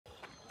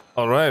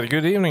All right,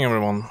 good evening,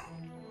 everyone.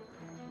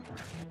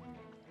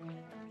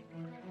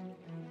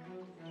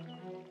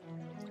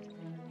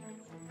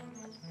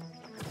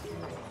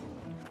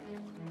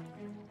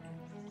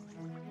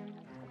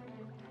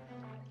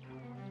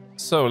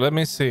 So let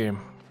me see.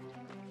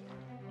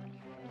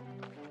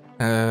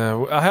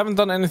 I haven't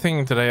done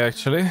anything today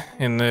actually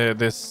in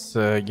this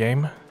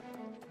game.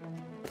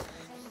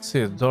 Let's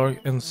see, Dark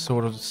and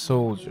Sword of the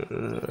Soldier.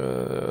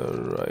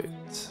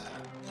 Right.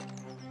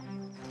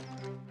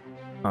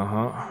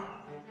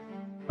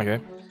 Okay.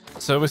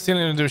 So we still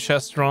need to do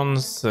chest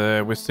runs.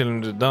 We still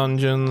need to do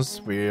dungeons.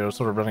 We are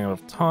sort of running out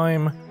of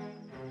time.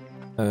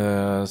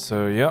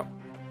 So yeah.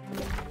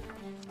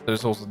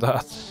 There's also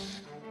that.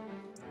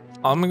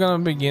 I'm gonna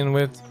begin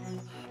with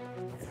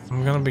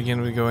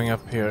going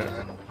up here.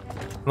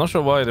 I'm not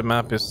sure why the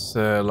map is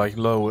like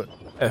low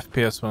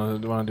FPS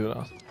when I do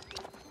that.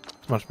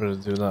 It's much better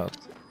to do that.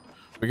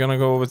 We're gonna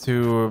go over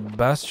to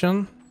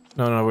Bastion.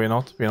 No, we're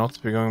not.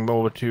 We're going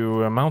over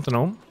to Mountain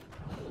Home.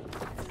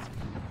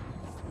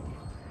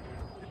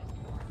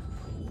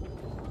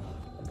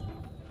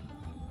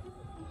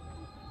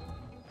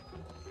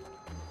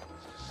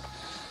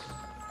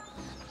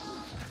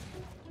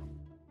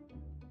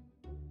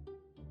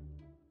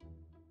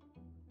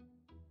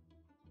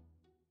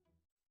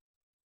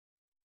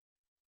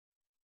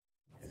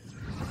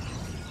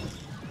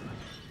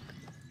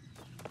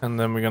 And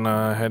then we're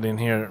gonna head in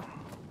here.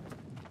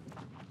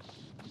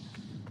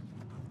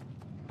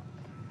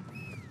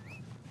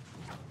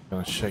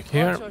 Gonna check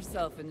here.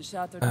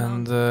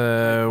 And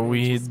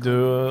we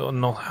do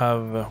not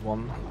have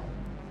one.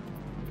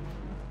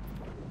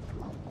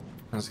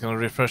 And it's gonna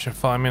refresh in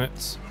 5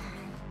 minutes.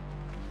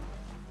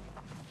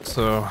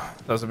 So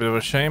that's a bit of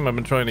a shame. I've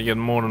been trying to get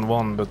more than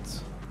one, but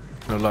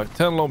you know, like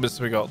 10 lobbies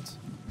we got.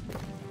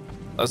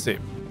 Let's see.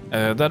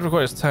 That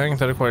requires tank,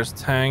 that requires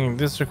tank,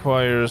 this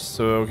requires,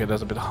 okay,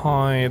 that's a bit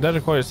high, that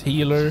requires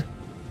healer,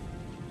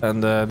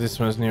 and this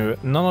one is new.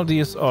 None of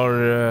these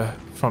are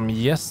from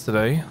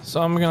yesterday, so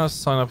I'm gonna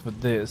sign up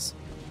with this.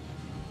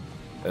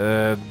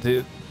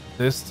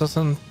 This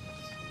doesn't...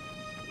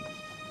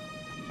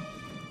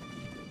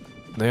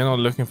 They're not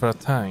looking for a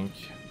tank.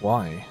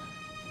 Why?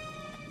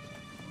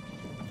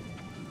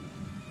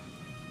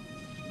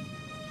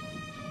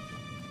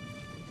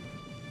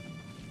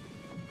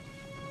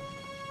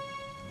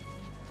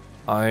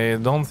 I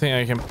don't think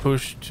I can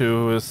push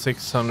to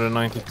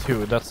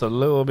 692. That's a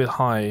little bit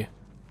high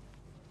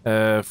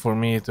for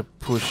me to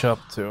push up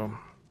to.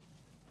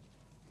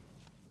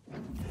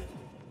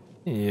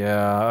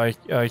 Yeah,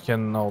 I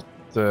cannot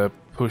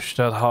push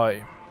that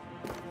high.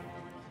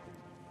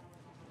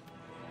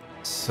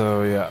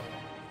 So yeah.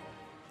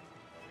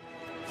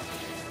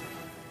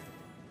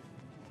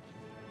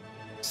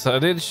 So I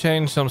did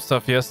change some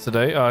stuff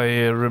yesterday.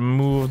 I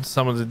removed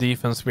some of the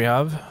defense we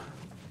have.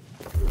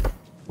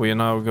 We are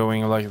now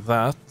going like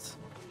that.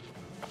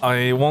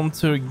 I want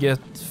to get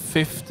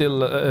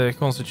 50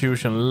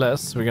 constitution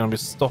less. We're gonna be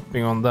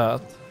stopping on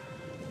that.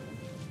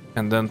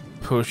 And then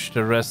push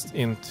the rest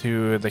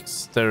into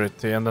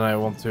dexterity. And then I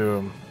want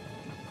to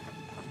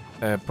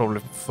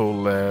probably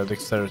full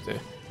dexterity.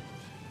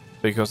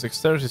 Because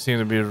dexterity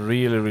seems to be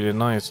really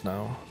nice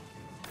now.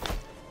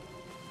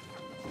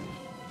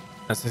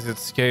 And since it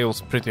scales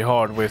pretty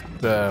hard with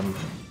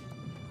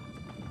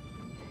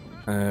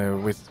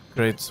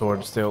great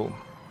sword still.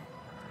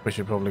 We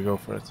should probably go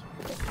for it.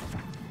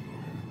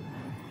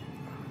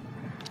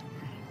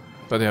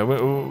 But yeah,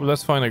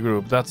 let's find a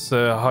group. That's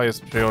the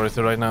highest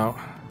priority right now.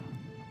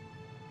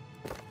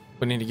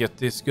 We need to get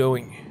this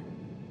going.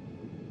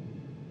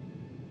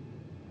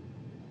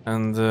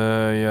 And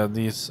yeah,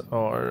 these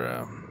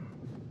are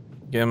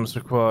games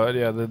required.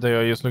 Yeah, they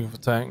are just looking for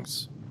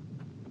tanks.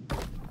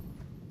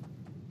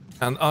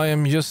 And I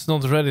am just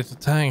not ready to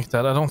tank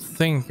that. I don't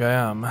think I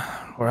am.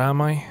 Or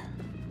am I?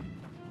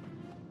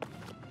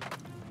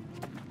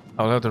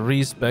 I'll have to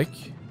respec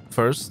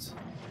first,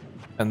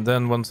 and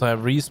then once I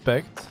have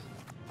respec,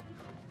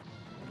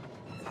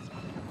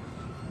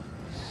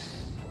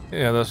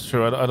 yeah, that's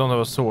true. I don't have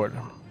a sword.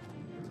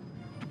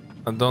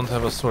 I don't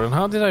have a sword. And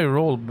how did I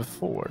roll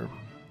before?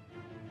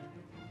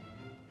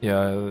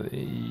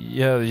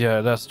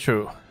 Yeah, that's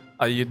true.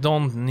 You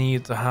don't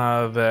need to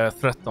have a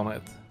threat on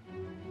it.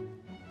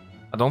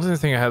 I don't even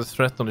think I had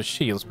threat on the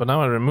shields, but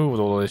now I removed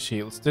all the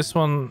shields. This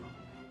one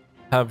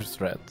have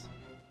threat.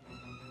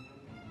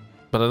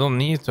 But I don't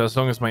need to as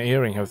long as my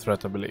earring have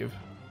threat, I believe.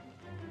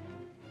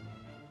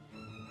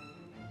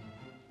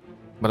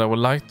 But I would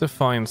like to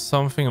find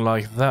something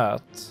like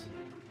that.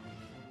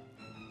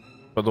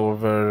 But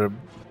over...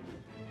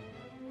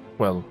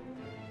 Well...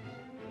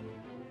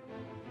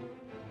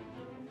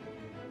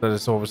 That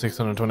is over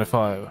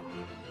 625.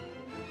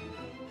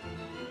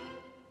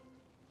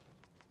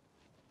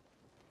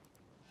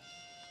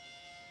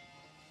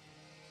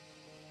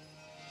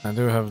 I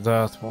do have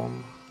that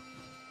one.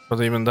 But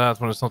even that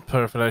one is not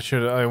perfect.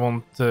 I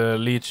want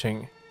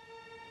leeching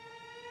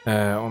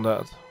on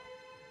that.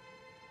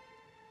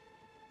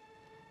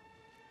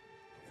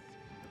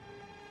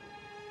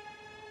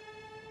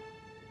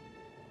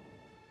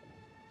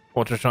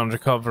 Or Trishon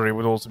Recovery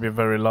would also be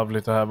very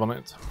lovely to have on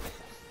it.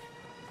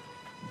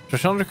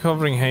 Trishon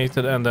Recovering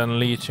Hated and then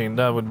Leeching,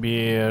 that would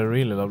be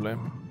really lovely.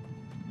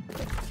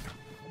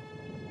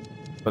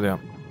 But yeah,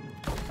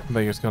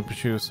 beggars can't be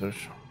choosers.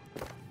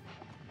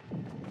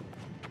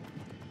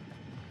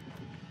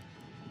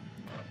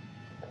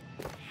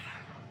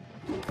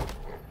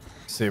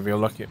 See if we're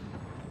lucky.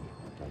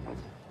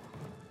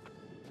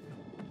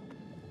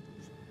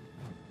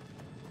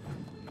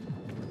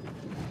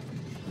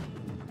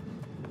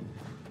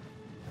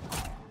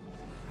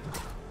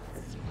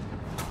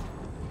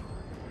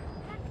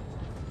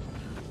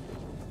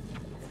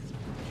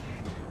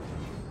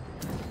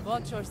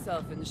 Watch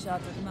yourself in the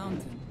Shattered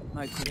Mountain,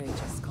 my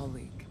courageous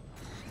colleague.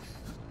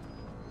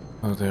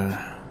 Oh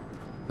dear.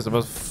 It's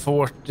about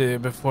 40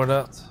 before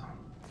that.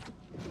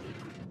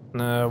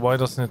 No, why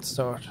doesn't it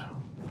start?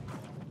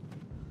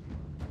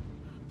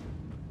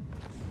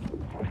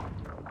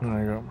 There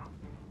you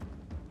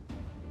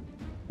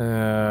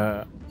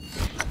go.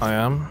 I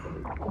am.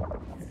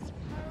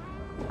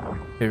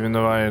 Even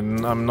though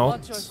I'm not.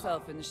 Watch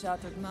yourself in the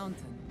Shattered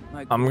Mountain,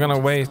 my I'm gonna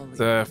wait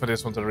colleague. for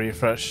this one to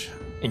refresh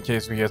in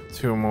case we get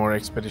 2 more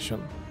expedition.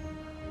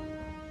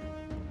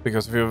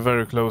 Because we were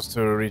very close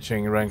to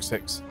reaching rank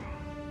 6.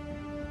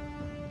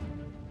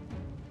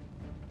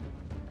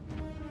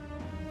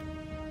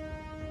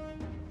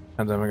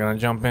 And then we're gonna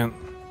jump in.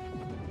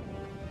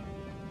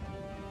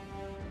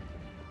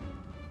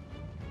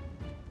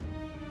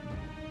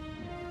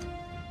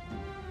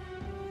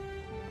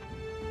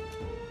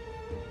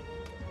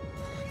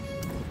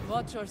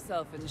 Watch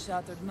yourself in the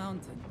Shattered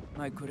Mountain,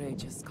 my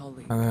courageous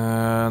colleague.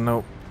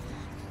 No.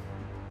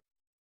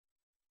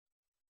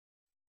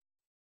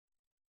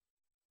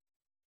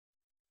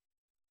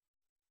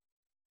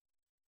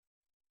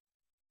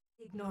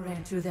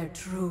 Ignorant to their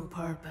true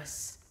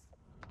purpose.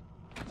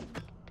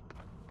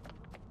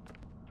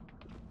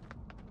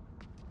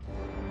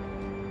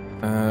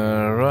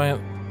 Right,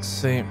 let's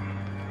see.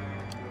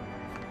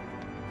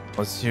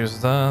 Let's use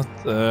that.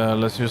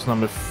 Let's use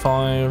number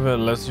 5.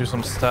 Let's use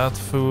some stat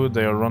food.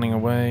 They are running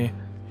away.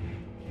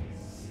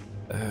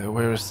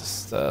 Where is the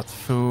stat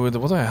food?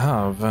 What do I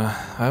have? I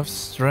have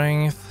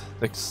strength,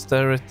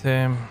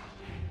 dexterity.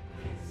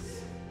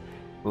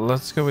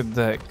 Let's go with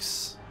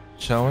dex,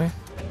 shall we?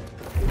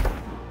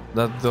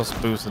 That does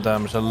boost the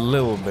damage a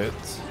little bit.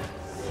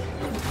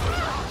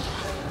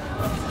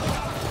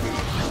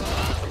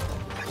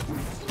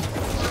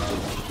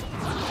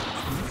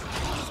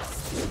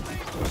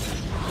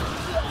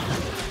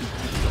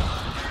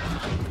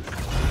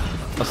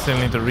 I still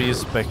need to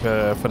respec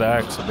for the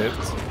axe a bit.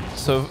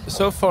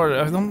 So far,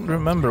 I don't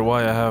remember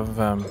why I have...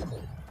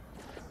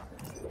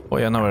 Oh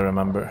yeah, now I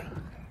remember.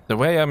 The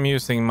way I'm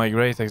using my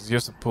great axe is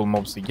just to pull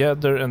mobs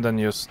together and then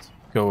just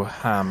go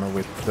ham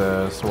with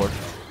the sword.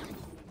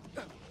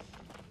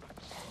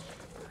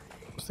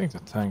 I think the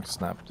tank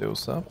snapped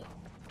those up.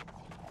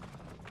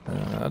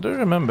 I do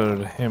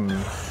remember him.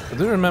 I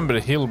do remember the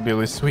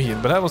hillbilly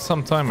Swede, but that was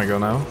some time ago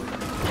now.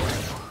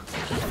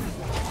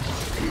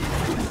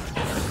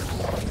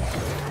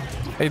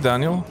 Hey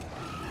Daniel.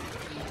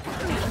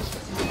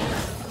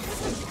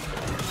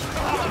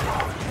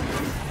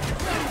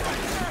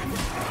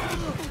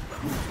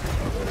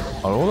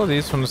 Are all of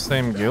these from the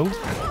same guild?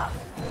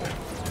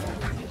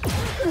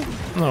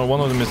 No, one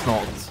of them is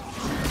not.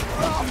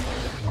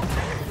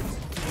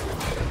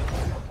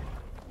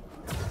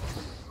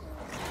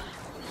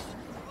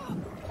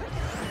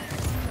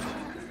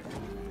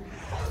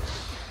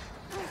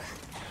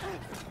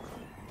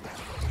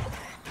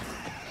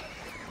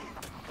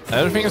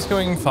 Everything is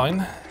going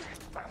fine.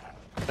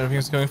 Everything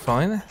is going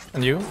fine.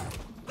 And you?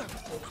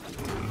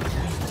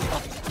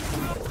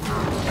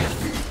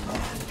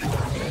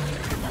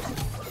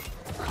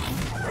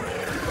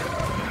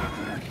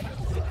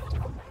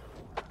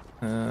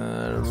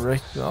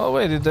 Oh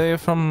wait, they are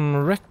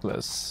from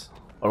Reckless.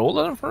 Are all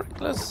of them from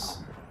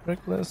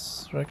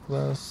Reckless?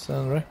 Reckless,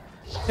 and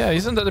yeah,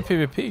 isn't that a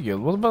PvP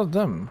guild? What about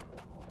them?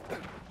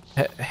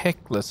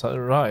 Heckless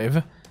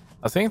Arrive.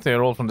 I think they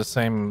are all from the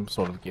same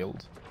sort of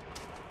guild.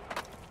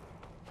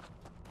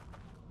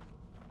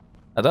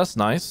 That's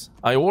nice.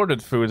 I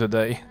ordered food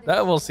today.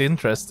 That was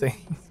interesting.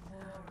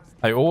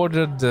 I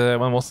ordered,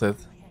 when was it?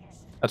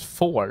 At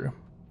 4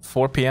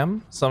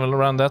 p.m, somewhere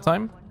around that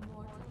time.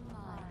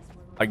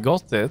 I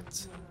got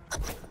it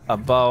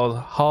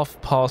about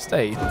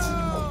 8:30.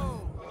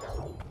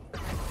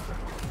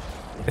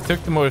 It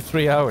took them over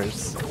 3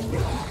 hours.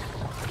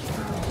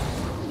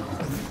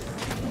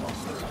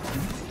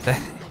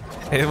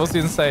 It was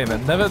insane.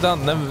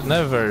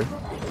 Never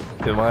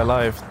in my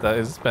life that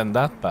it's been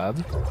that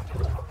bad.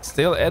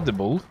 Still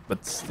edible,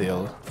 but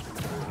still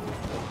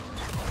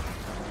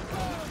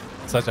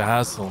such a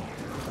hassle.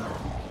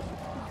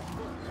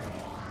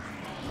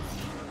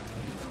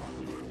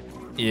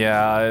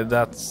 Yeah,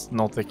 that's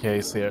not the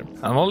case here.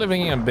 I'm not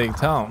living in a big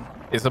town.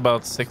 It's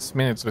about 6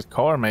 minutes with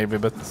car maybe,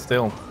 but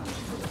still.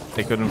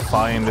 They couldn't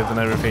find it and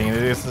everything.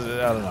 It is,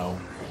 I don't know.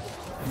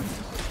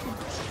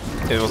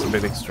 It was a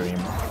bit extreme.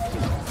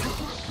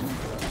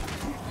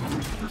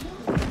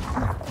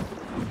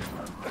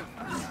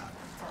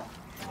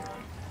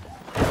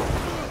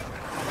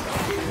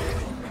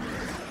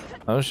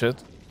 Oh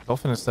shit.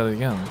 Coffin is dead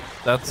again.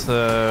 That's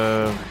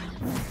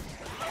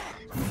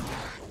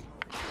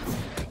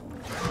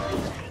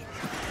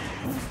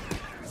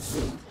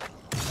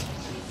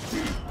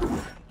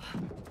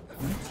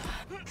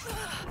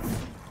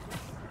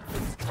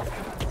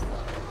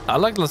I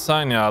like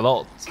lasagna a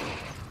lot.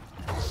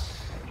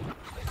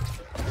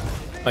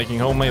 Making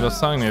homemade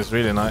lasagna is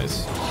really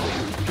nice.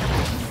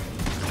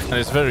 And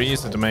it's very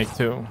easy to make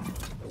too.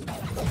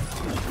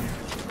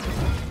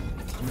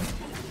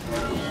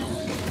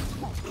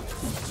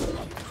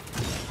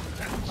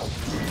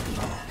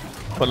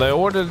 Well, I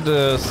ordered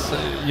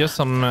just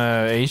some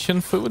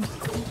Asian food.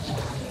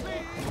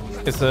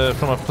 It's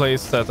from a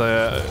place that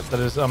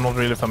I'm not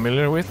really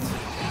familiar with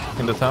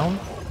in the town.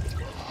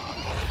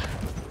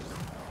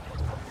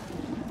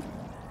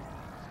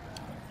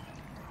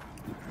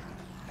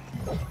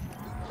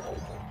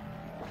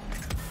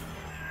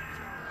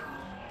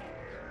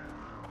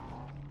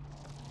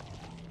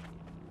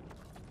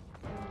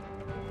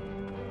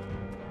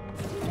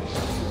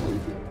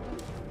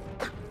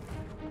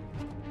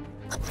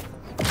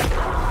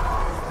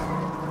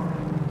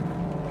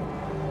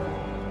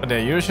 But yeah,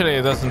 usually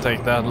it doesn't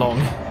take that long.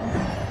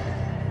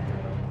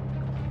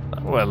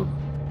 Well,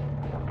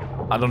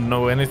 I don't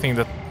know anything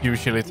that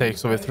usually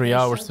takes over 3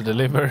 hours to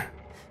deliver.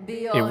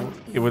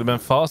 It would have been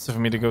faster for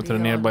me to go to the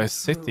nearby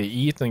city,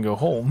 eat and go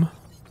home.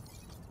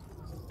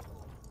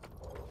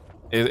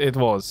 It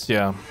was,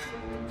 yeah.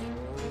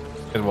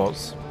 It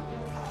was.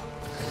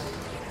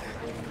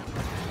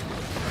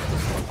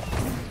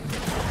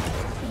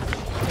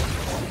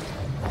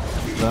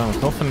 Damn,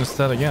 coffin is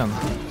dead again.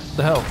 What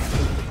the hell?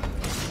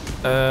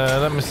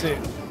 Let me see.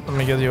 Let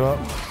me get you up.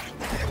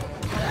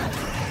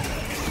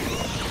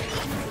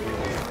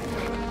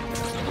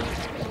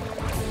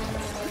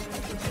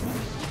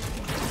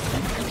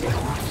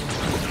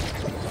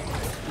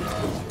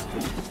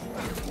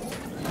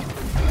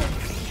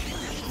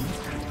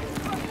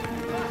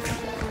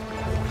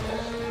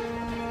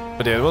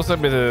 But yeah, it was a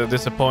bit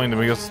disappointing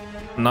because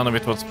none of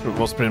it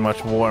was pretty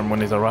much warm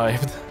when it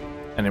arrived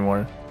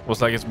anymore. It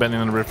was like it's been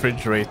in a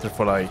refrigerator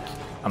for like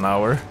an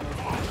hour.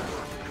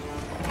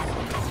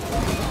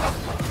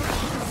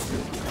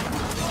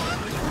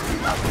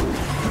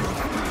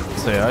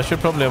 So yeah, I should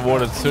probably have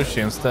ordered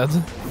sushi instead.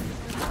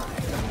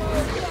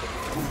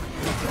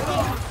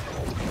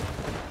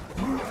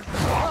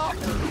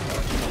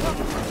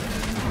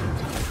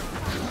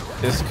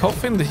 Is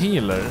Coffin the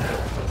healer?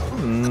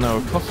 No,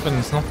 Coffin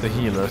is not the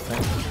healer, I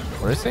think.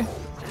 Where is he?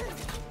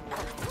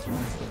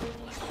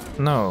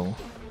 No.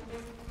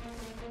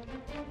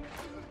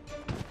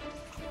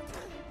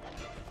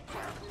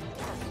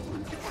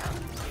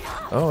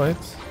 Oh wait,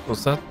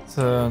 was that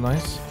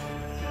nice?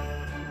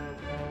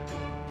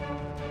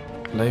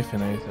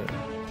 Leifinator.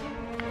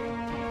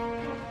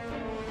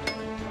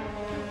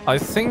 I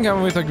think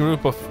I'm with a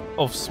group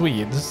of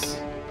Swedes.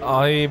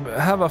 I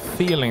have a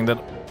feeling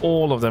that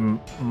all of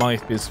them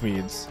might be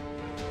Swedes.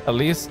 At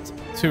least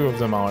 2 of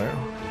them are.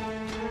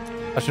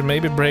 I should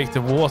maybe break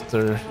the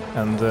water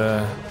and,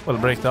 well,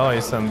 break the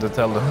ice and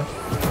tell them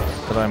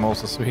that I'm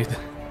also Swede.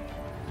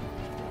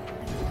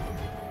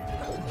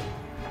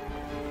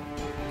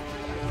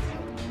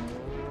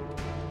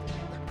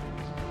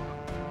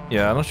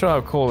 Yeah, I'm not sure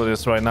how cold it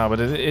is right now, but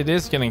it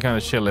is getting kind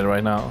of chilly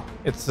right now.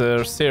 It's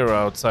 0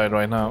 outside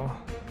right now.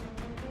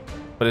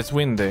 But it's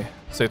windy,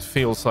 so it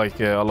feels like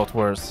a lot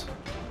worse.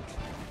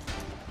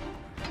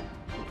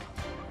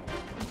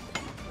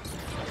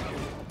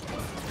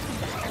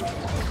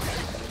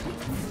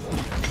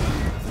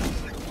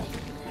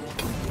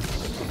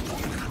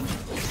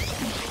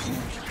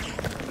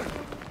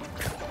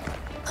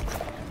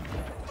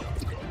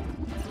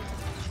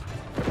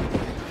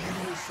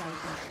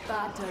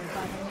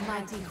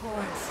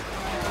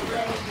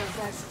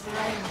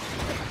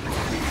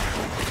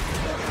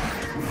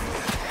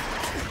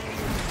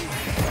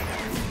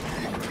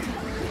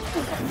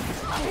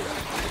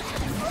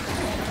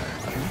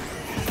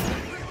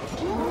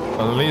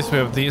 Well, at least we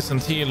have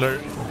decent healer.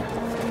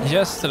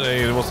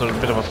 Yesterday it was a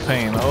bit of a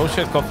pain. Oh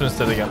shit, Coffin is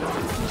dead again.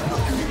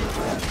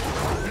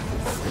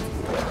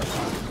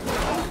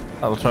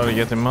 I'll try to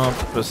get him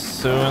up as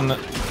soon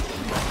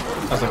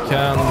as I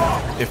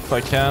can. If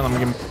I can,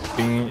 I'm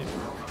being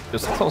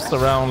just tossed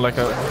around like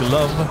a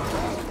glove.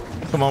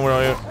 Come on, where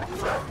are you?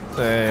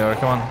 There you are,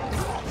 come on.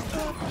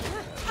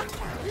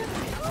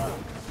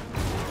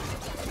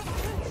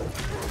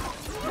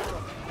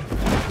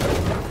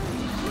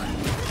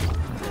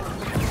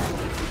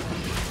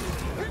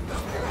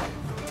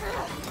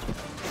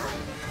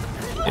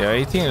 Yeah,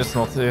 18 is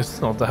not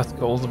that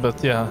cold,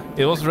 but yeah,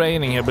 it was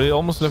raining here, but it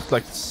almost looked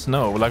like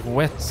snow, like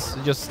wet,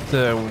 just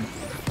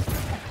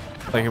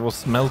like it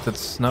was melted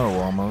snow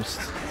almost.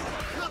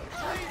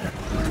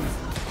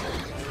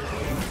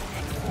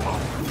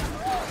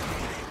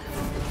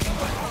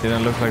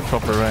 Didn't look like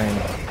proper rain.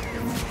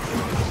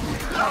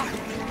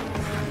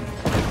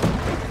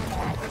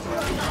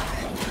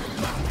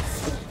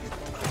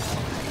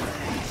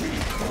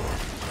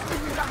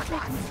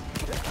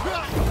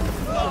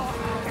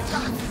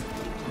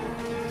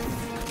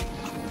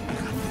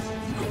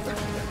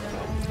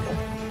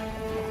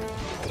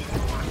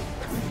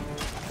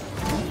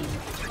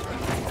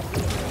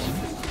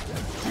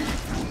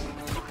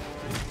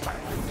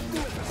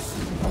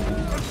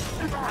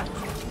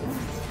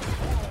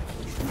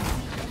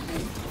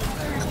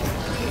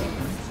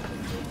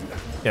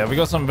 Yeah, we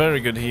got some very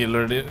good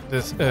healer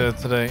this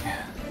today.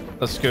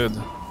 That's good.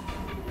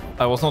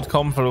 I was not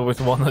comfortable with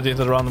one I did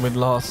a run with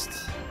last.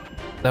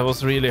 That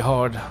was really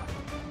hard.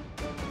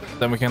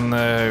 Then we can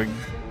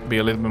be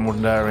a little bit more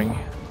daring.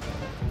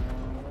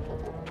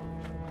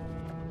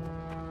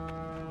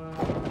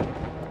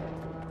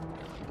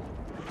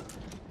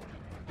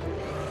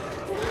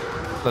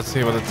 Let's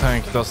see what the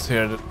tank does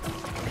here.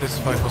 This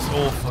fight was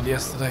awful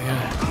yesterday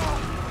here.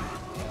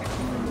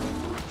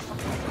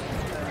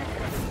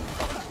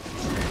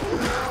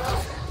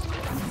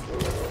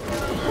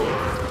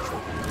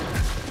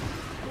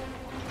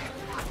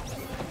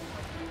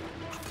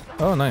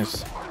 Oh,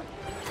 nice.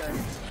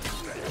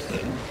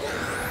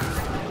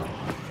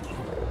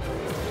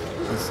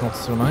 That's not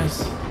so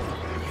nice.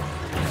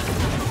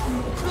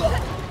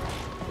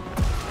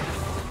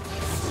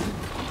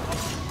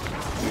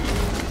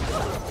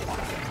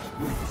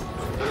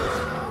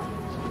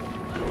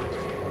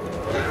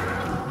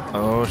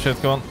 Oh shit,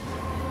 go on.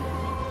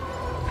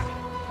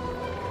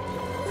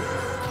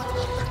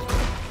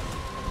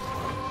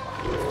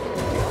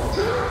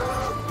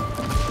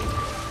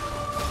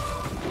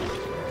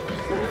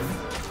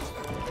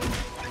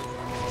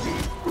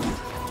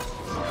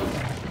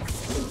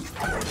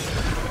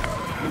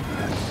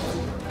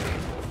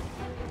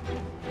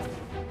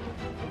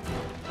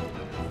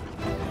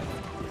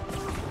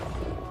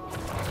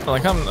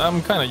 Like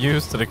I'm kind of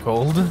used to the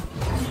cold.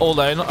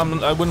 Although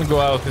I wouldn't go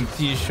out in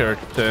t-shirt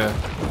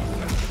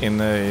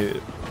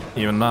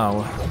even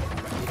now.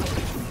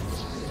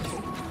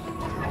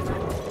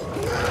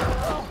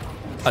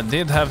 I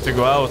did have to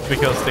go out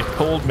because they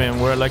called me and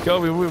were like,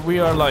 "Oh, we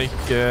are like,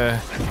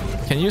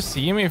 can you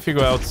see me if you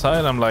go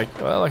outside?" I'm like,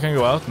 "Well, I can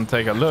go out and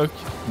take a look.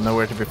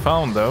 Nowhere to be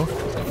found though."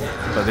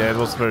 But yeah, it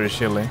was very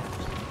chilly.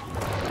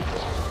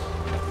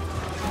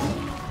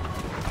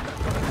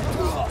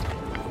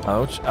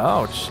 Ouch,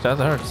 ouch, that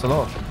hurts a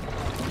lot.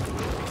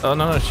 Oh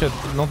no, shit,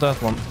 not that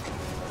one.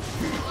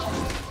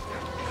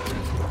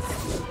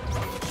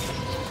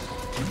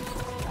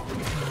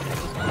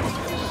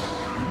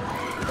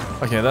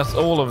 Okay, that's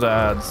all of the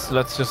ads.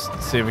 Let's just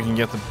see if we can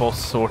get the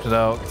boss sorted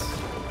out.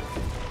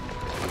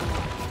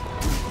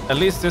 At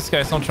least this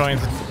guy's not trying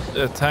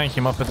to tank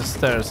him up at the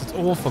stairs. It's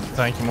awful to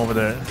tank him over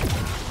there.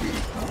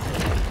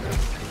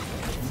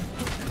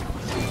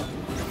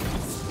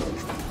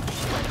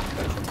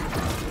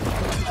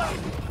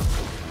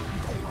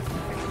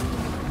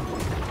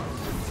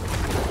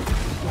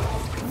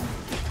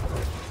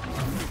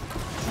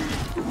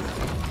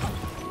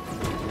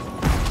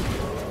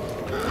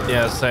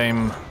 Yeah,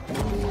 same.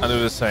 I do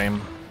the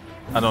same.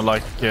 I don't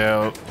like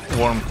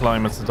warm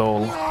climates at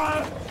all.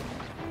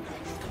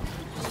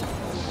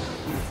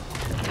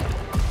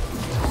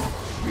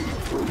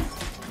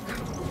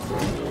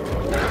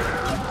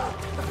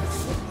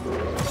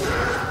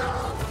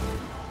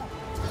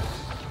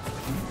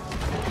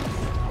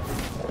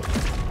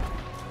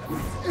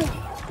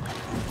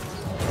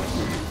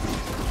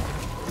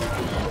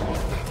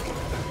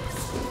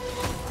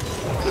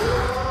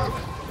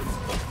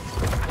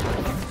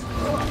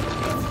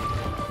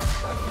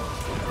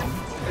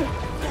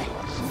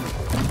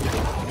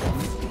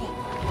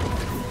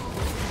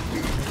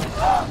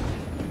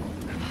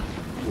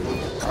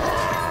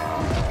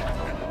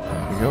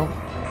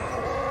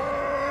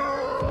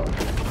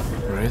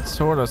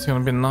 Sword, that's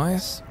gonna be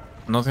nice.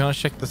 I'm not gonna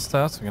check the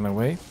stats, I'm gonna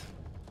wait.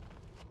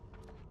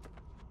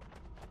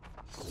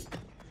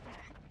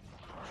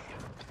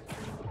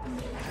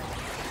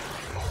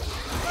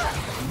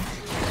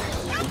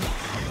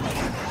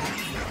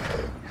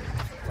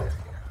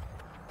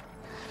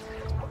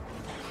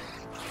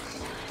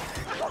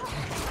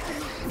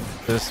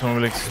 This one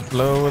will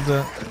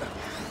explode.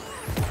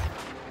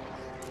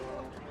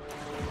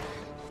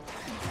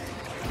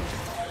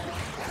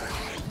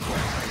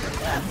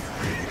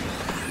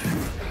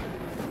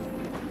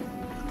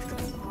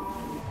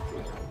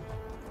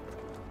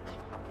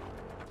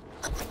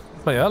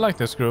 But yeah, I like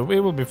this group. It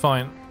will be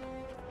fine.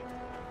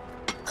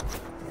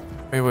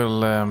 We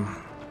will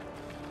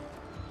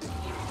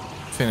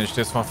finish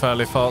this one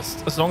fairly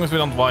fast. As long as we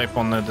don't wipe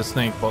on the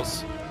snake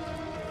boss.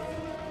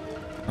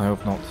 I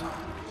hope not.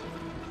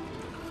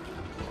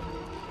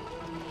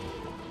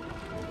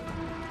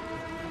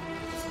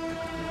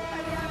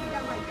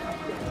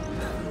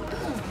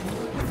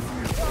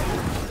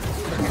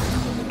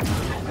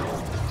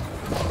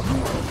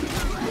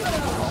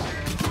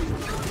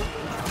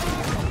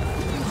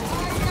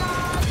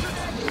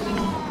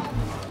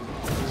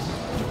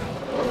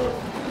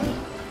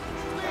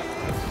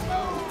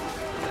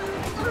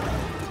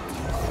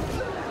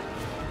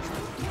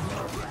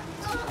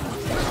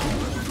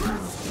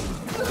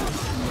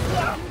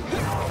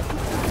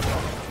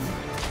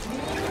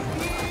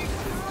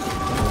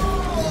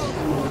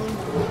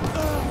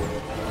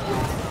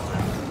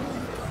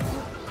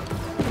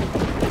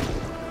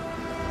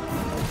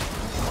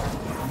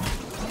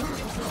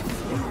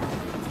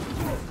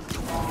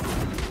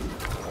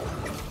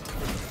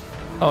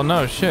 Oh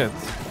no, shit.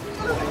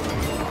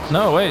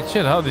 No, wait,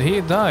 shit, how did he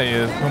die?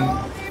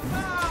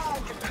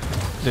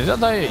 Did he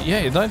die? Yeah,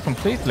 he died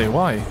completely.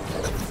 Why?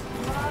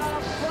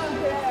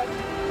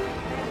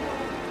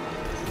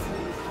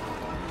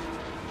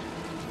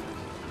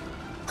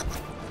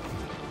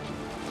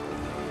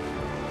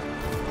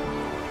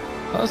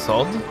 That's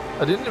odd.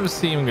 I didn't even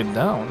see him get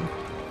down.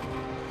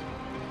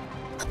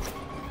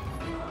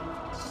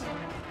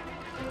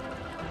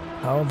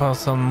 How about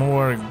some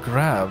more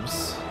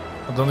grabs?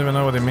 I don't even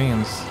know what it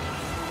means.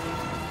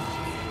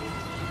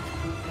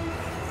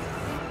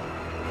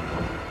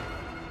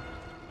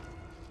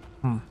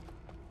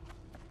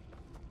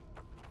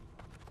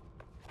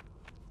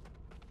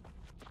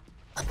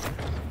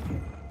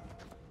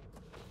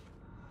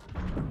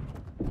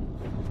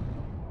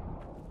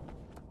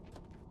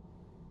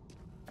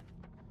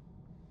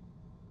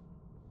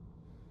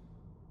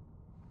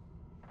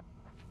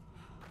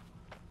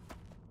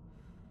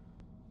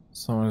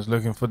 Someone is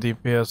looking for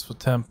DPS for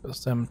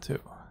Tempest M2.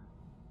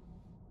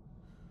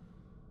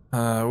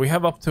 We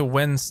have up to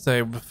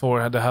Wednesday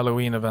before the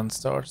Halloween event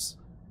starts.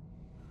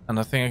 And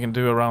I think I can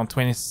do around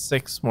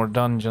 26 more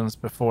dungeons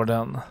before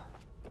then.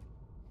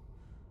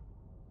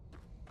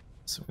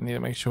 So we need to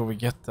make sure we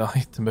get the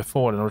item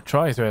before then, or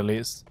try to at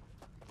least.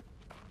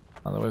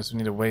 Otherwise we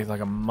need to wait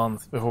like a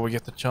month before we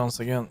get the chance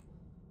again.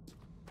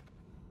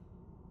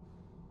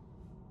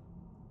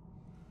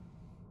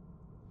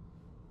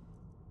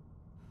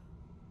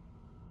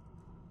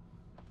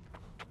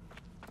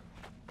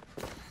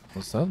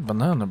 What's that?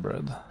 Banana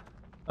bread?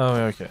 Oh,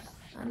 yeah, okay.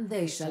 And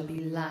they shall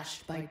be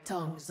lashed by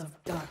tongues of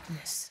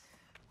darkness,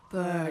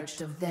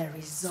 purged of their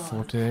resolve.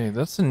 48.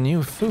 That's a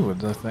new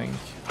food, I think.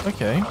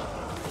 Okay.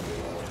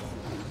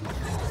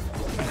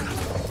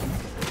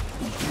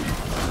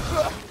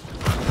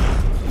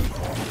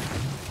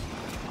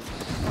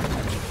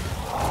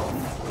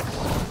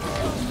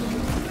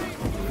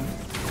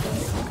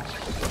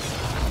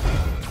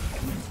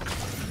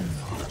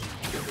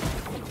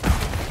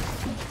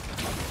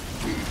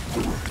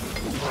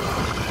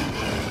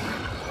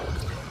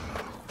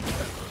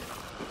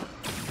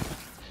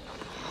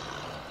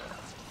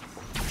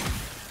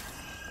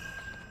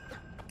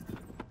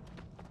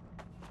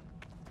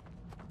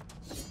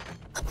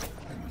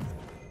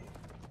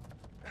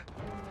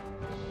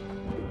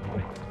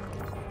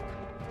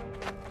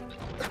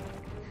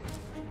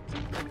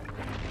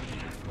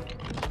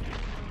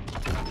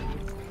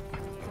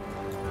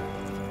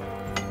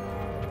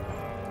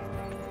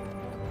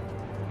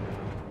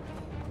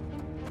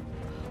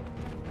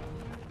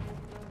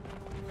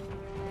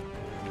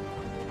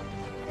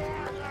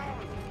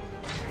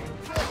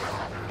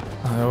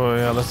 Oh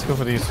yeah, let's go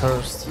for these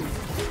first.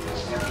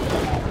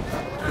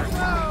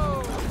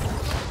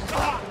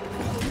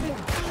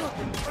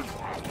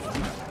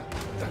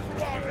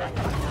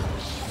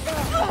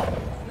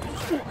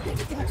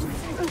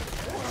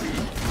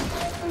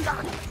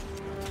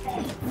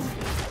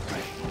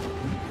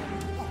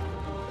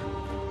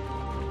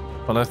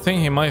 Well, I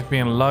think he might be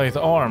in light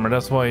armor,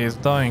 that's why he's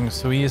dying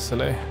so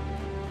easily.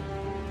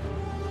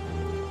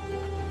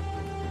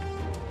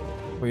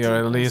 We are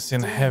at least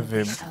in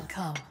heavy. Shall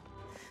come.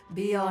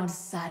 Beyond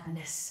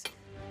sadness,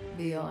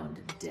 beyond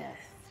death.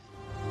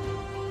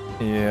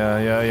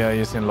 Yeah,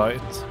 he's in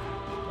light.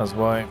 That's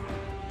why.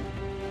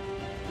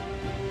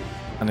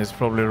 And he's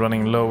probably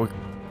running low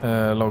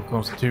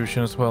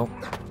constitution as well.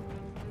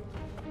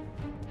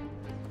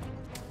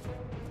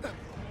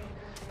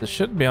 There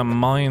should be a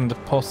mine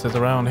deposit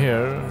around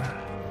here.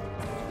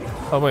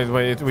 Oh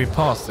wait, we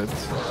passed it.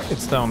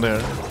 It's down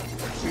there.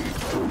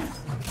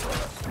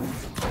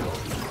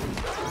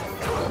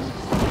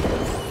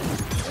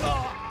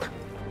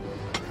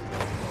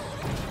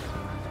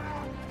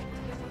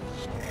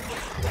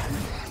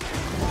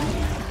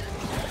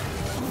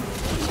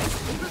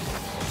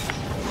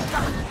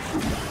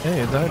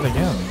 Hey, he died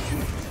again.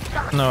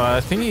 No,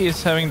 I think he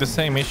is having the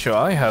same issue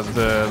I had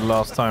the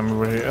last time.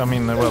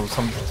 Well,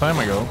 some time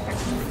ago.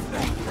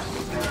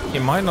 He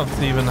might not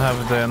even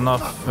have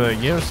enough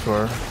gear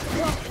score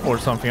or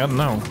something. I don't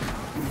know.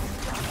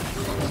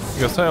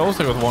 Because I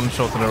also got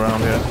one-shotted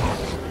around here.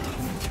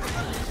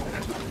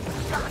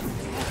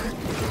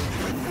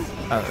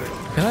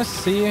 Can I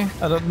see?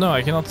 I don't know.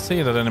 I cannot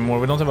see that anymore.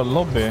 We don't have a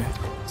lobby.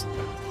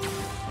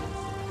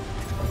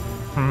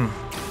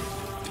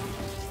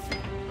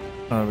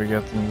 Are we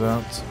getting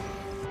that?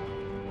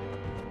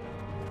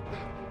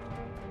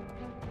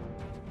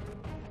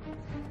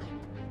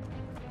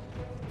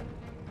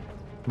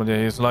 But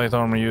yeah, he's light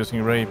armor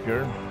using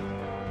rapier.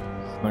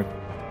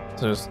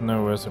 There's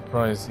no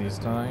surprise he's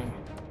dying.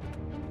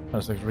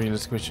 That's like really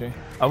squishy.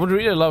 I would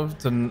really love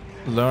to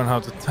learn how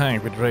to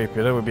tank with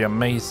rapier. That would be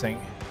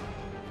amazing.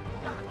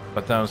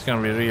 But then it's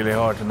gonna be really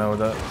hard to know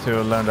that,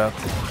 to learn that.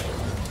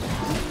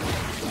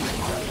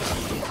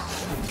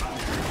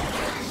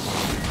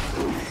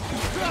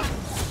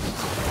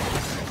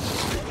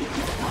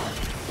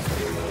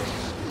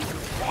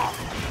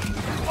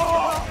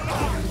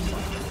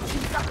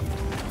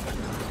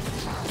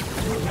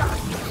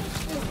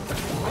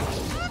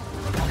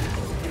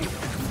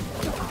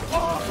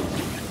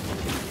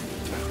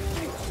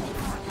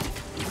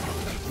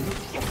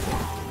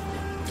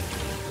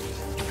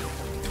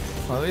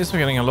 Well, at least we're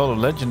getting a lot of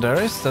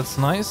legendaries. That's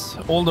nice.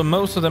 Although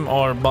most of them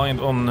are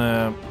bind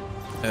on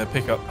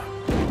pickup.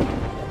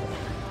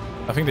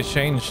 I think they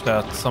changed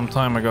that some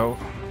time ago.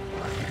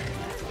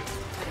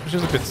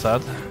 which is a bit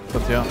sad,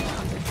 but yeah.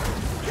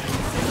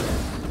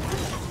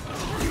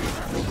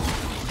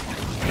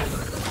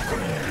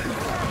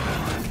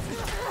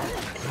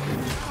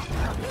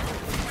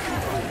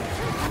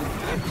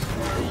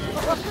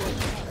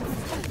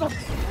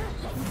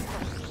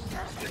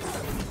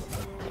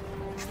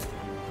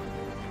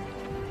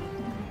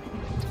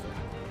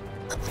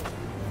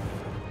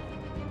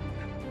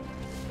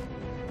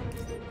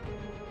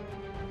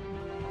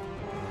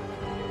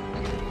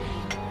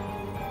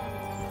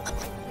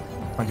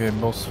 Okay,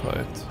 boss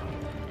fight.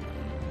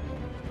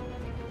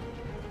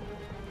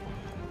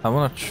 I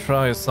want to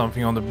try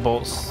something on the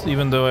boss,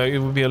 even though it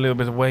would be a little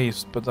bit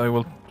waste, but I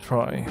will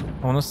try.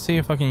 I want to see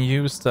if I can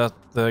use that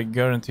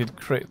guaranteed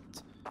crit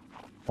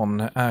on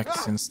the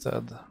axe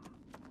instead.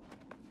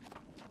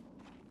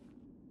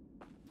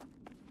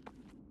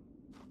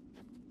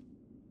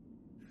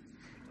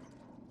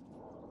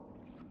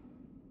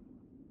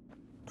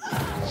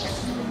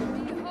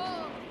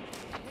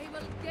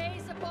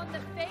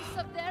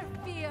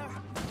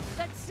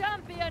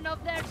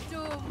 Of their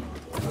doom.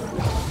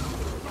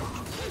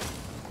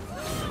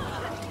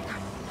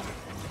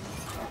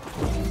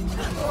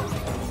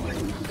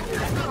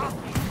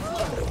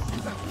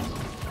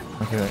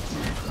 Okay,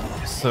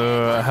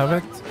 so I have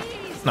it.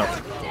 No,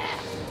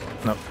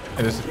 no,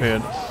 it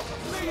disappeared.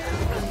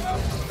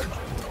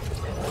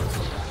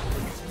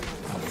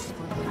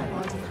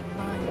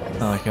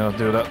 No, I cannot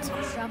do that.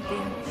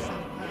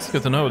 It's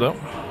good to know, though.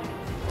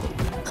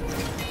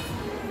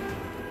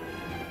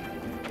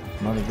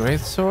 Another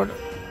great sword.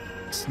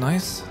 It's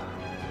nice.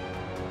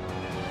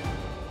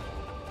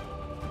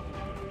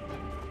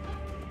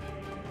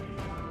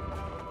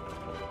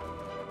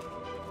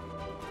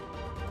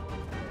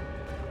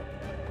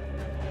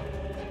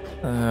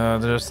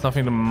 There's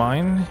nothing to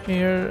mine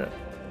here.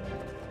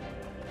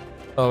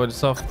 Oh,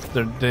 it's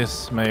after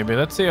this, maybe.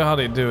 Let's see how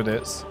they do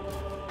this.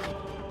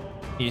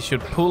 He should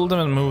pull them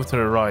and move to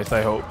the right,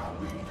 I hope.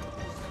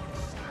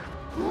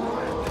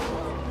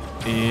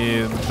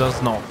 He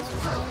does not.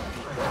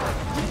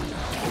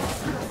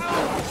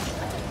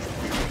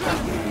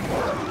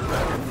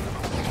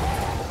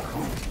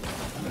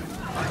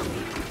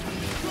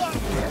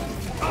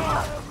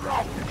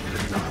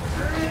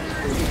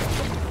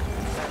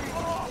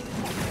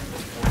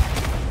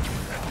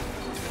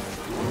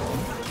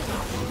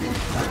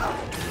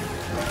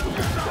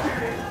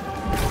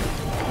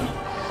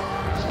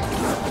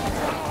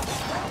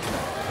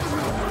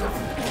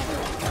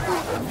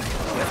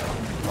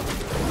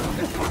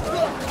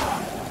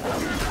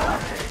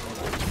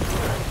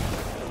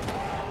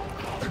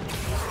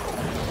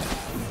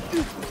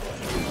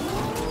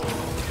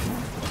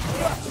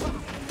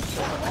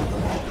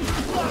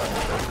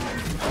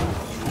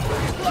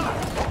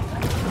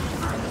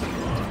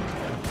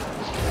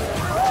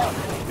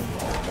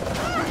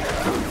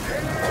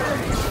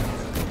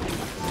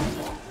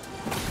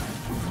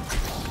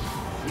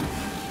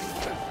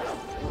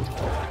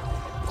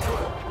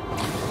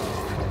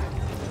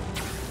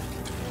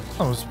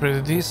 That was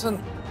pretty decent.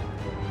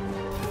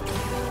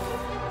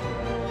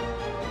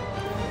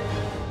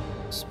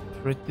 It's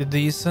pretty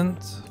decent.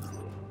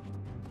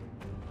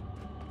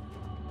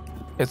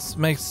 It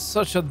makes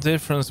such a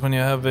difference when you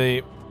have a,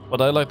 what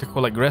I like to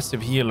call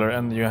aggressive healer,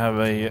 and you have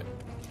a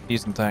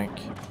decent tank.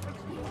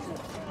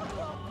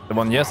 The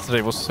one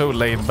yesterday was so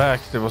laid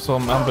back, it was so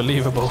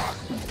unbelievable.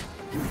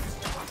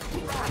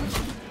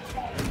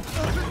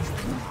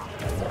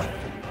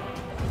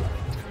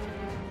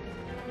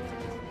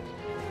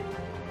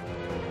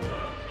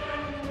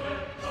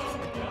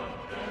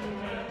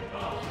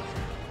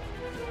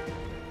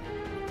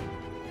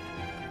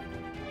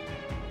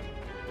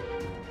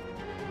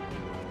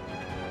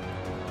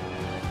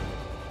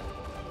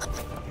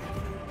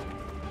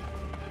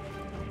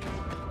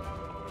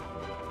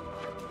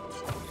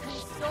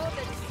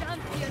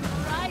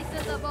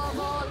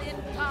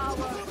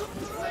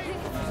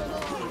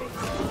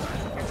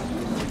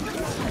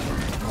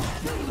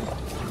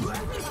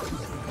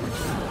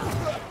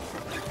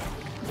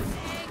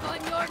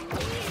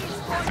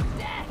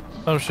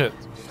 Oh shit.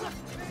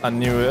 I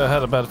knew I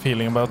had a bad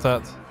feeling about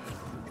that.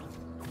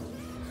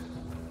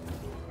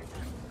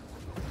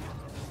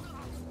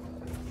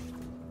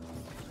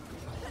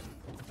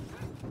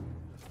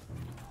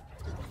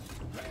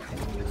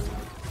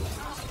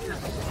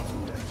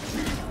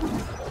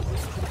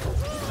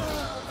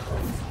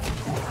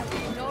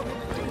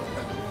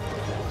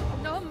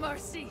 No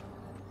mercy.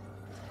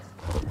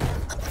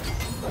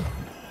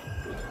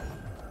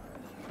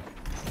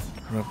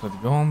 Rapid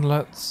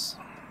gauntlets.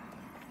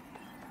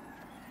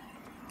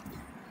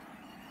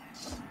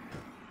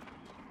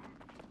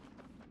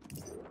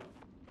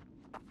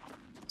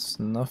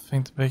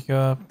 Nothing to pick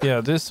up.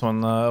 Yeah, this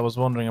one I was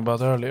wondering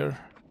about earlier.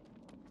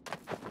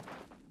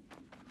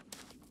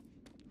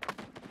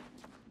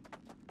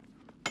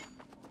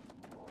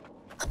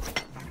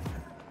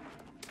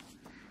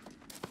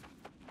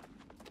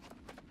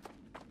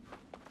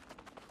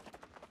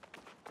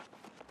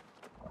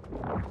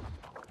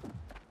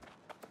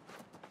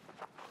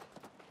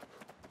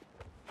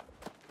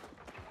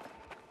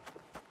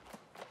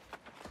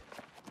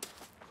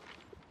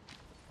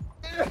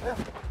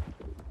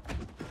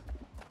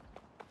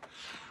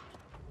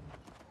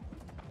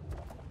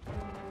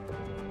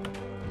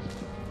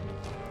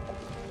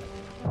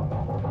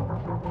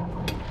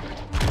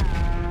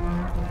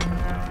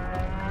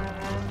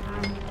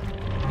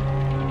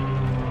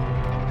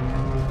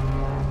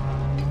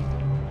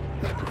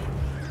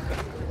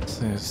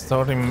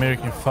 Starting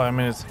Miracle in 5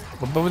 minutes,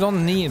 but we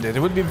don't need it. It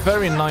would be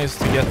very nice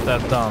to get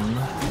that done,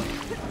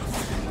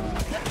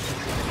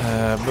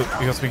 but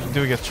because we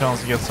do get a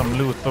chance to get some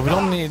loot. But we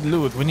don't need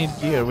loot. We need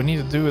gear. We need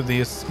to do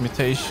these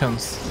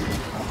mutations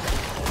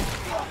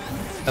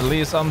at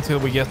least until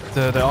we get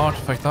the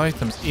artifact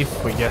items,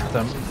 if we get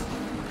them.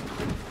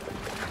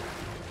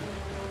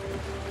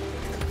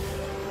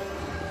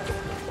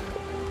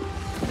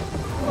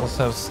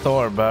 Also have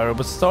Star Barrow,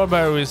 but Star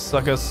Barrow is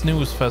like a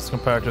snooze fest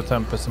compared to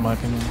Tempest, in my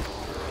opinion.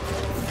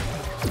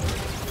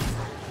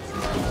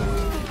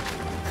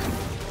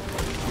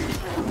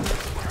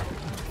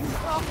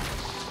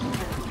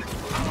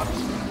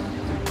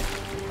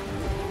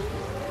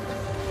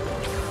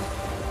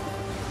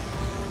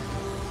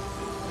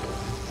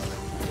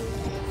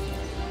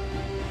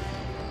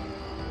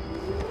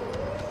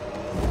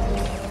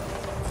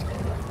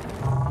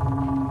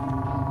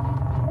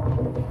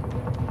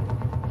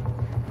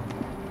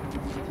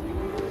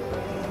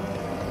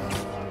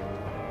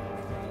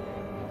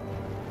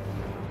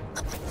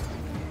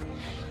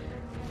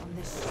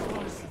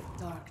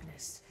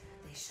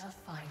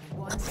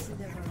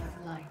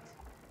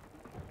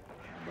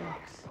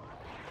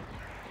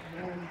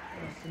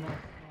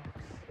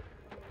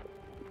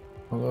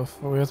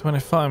 We are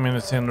 25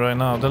 minutes in right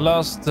now. The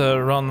last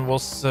run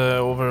was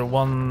over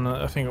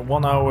I think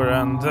 1 hour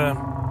and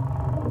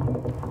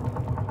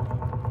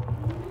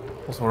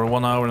was over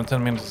 1 hour and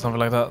 10 minutes or something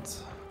like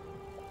that.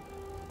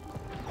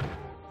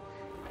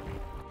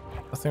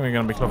 I think we're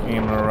gonna be clocking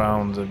in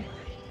around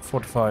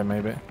 45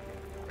 maybe.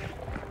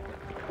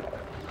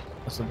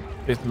 That's a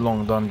bit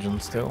long dungeon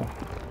still.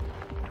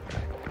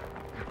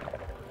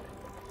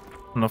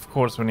 And of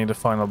course we need a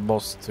final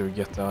boss to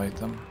get the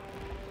item.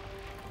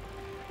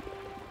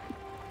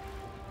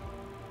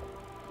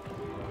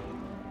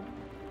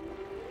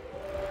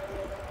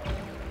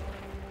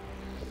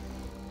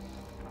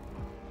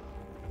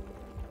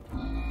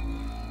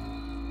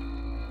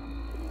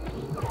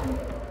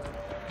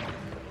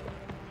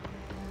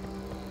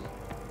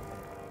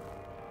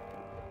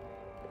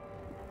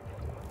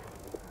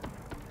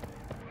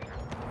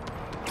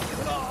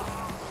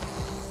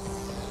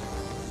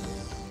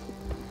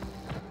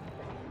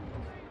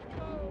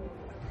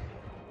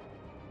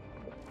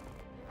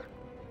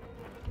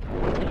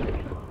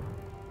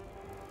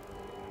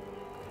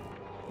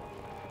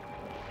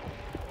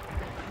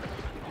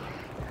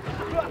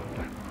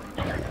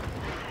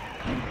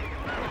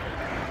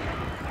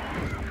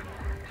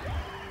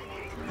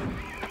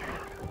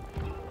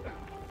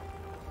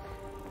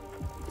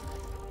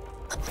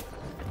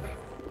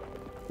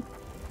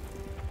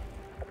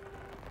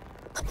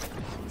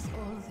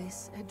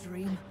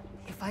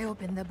 If I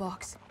open the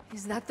box,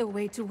 is that the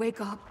way to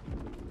wake up?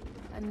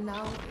 And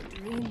now the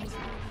dream is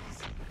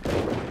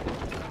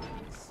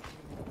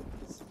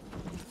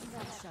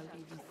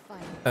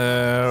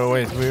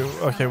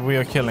wait, we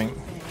are killing.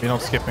 We're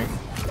not skipping.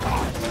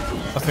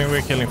 I think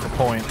we're killing for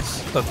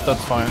points.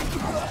 That's fine.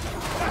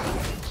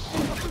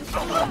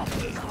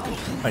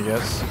 I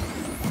guess.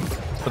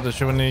 But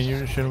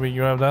should we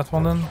grab that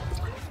one then?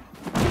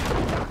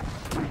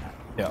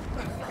 Yeah.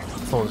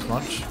 Thought as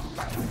much.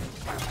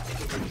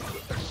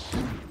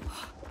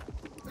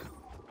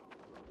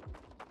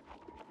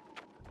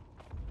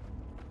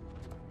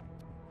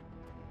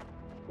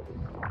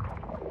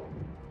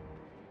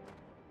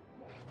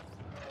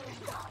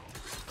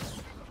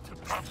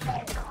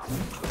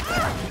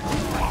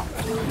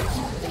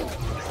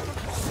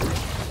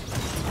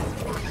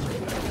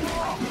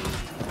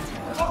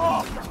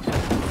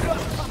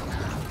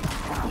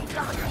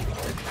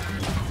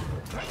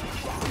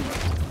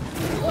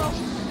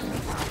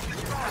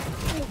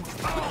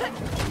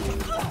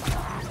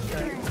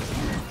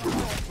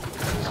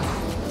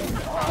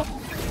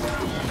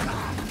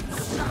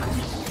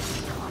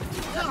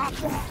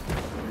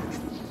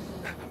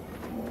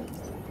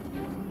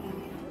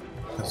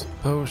 There's a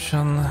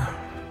potion.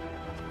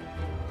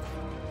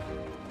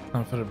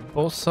 And for the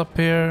boss up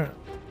here.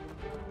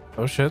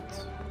 Oh shit.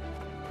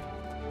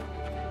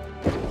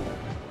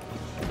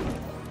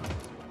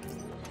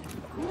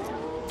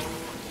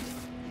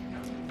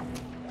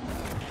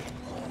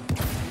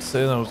 See,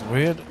 that was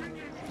weird. I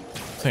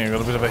think I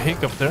got a bit of a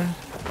hiccup there.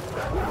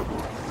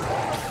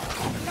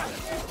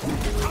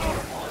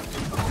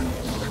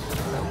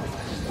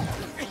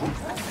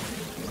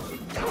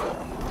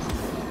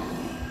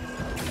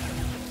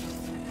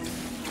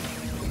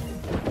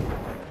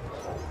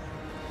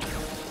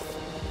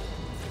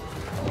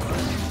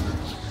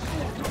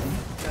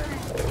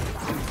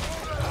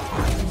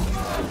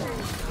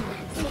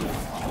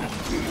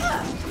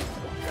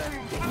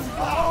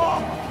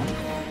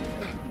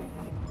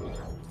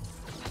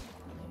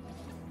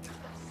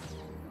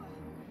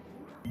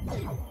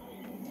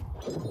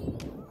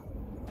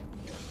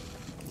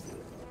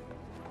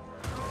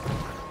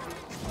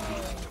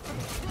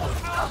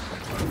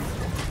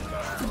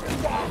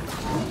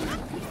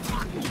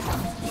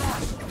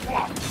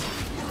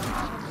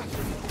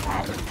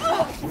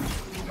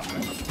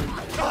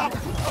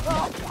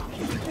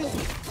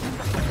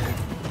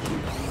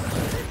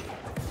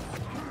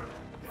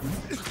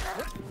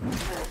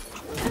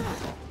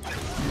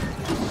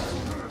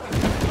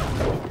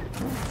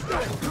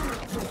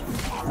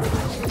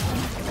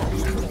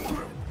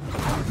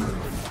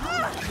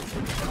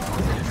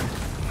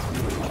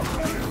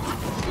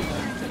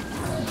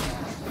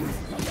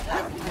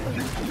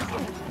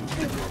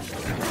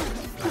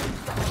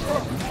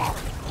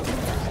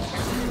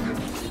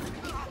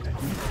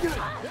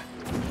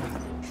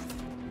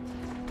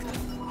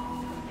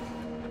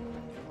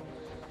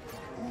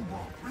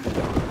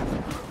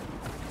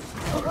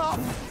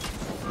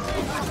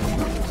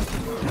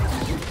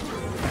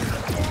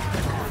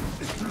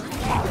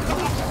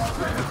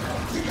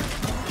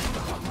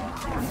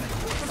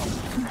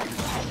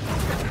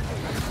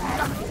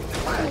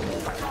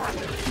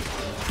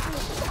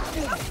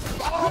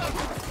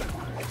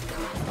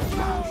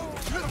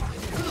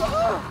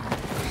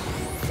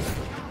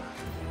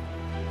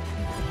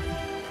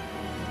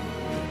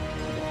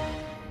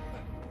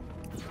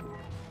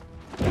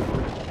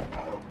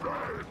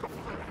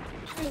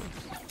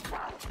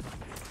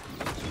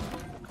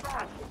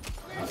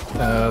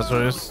 So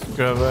just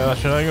grab.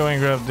 Should I go and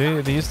grab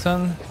these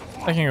then?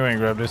 I can go and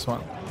grab this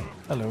one.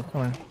 Hello,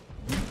 come here.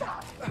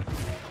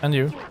 And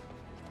you.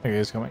 Okay,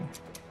 he's coming.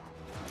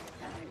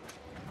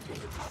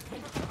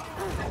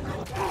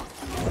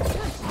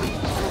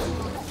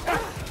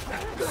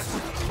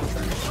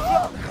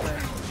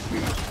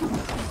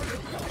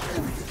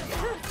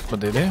 What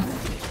did he?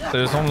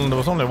 There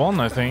was only one,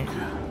 I think.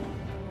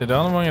 Did the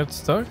other one get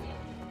stuck?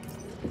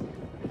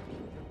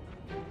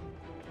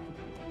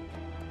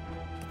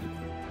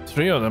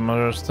 Three of them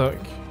are stuck.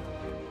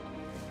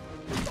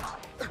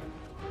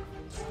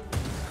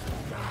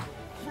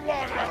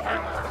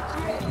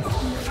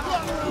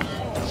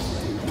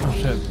 Oh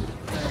shit.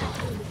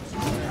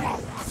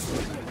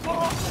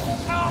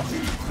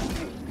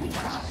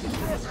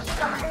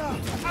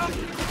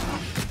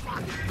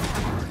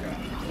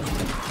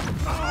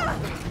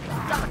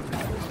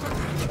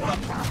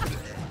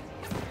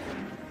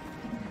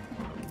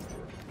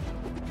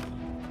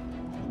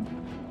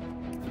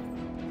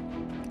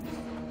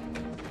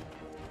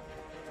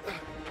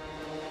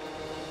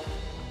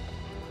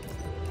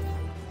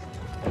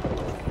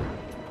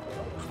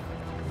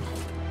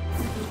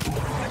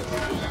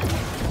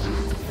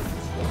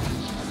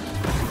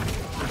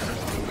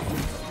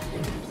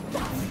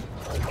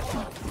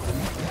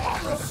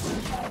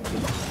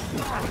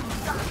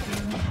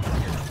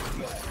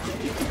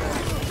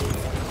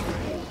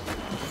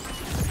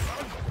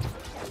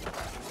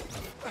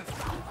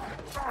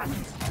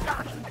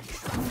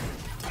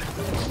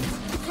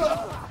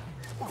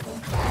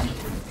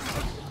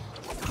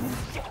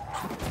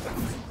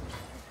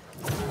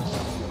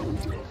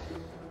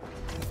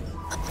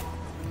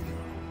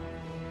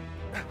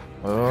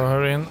 Oh,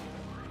 hurry in.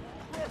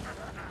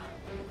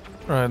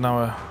 Right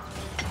now.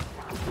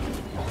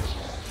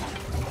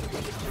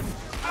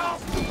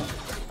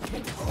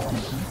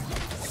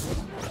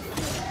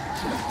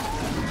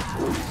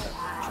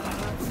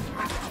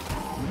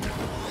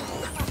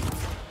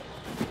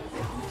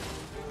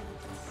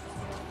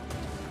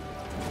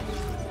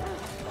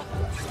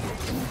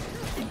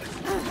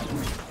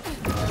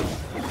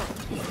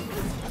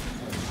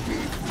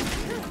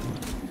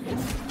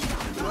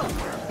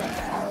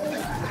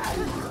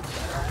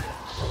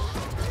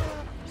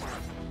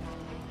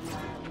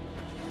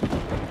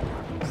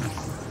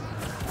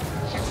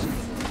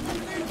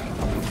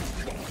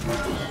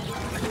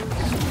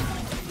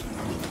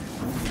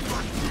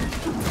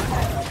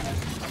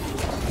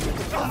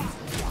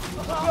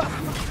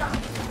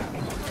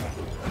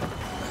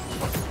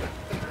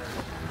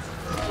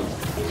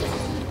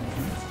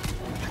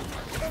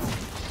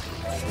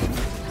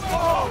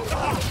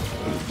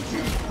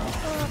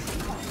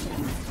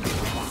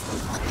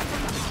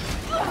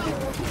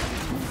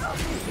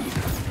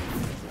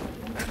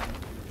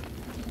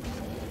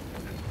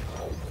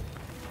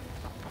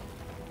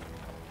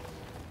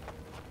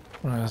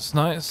 That's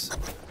nice.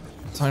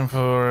 Time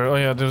for... Oh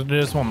yeah,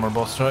 there's one more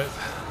boss, right?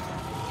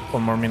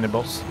 One more mini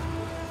boss.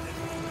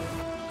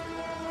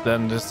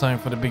 Then it's time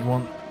for the big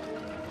one.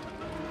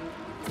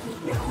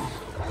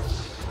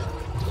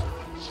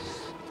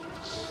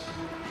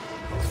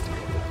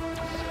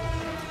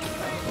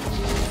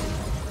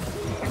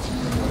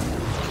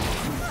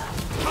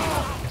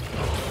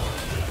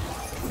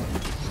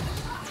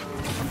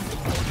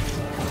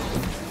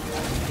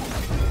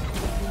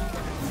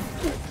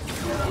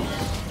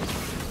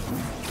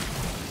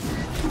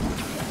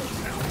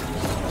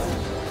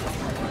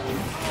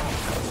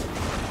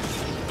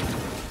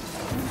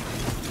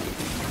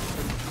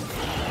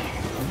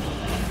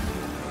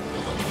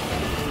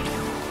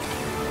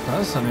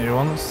 That's a new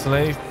one.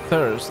 Slay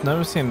Thirst.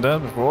 Never seen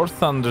that before.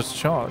 Thunder's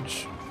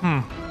Charge.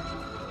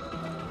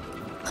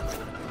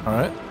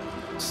 Alright.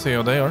 See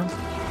how they are.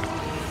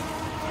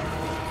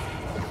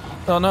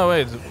 Oh no,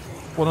 wait.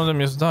 One of them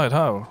just died.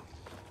 How?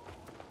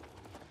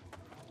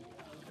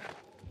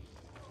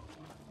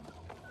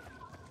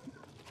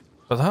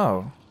 But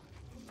how?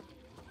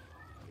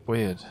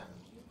 Weird.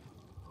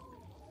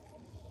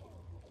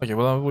 Okay,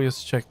 well, we'll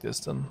just check this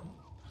then.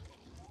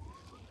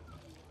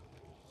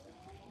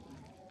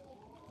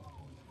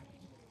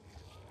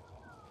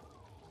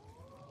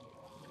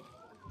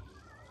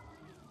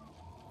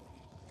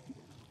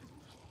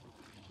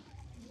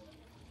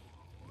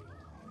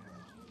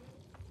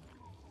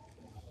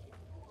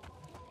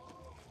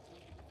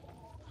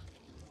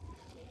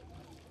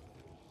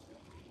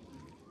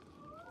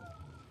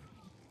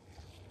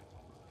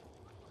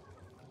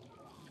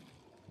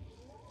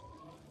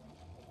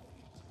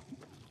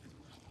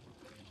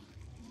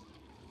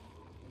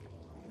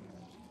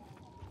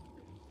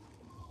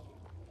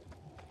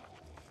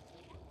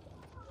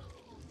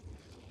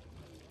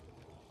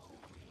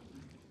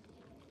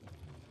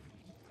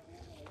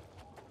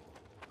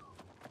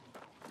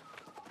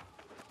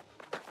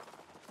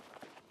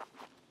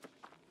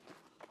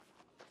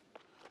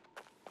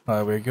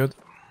 Alright, we're good.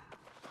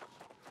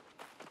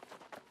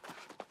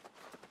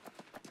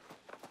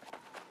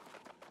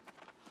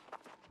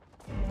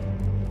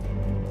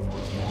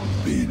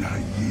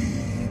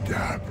 Binayi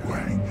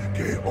Dabwang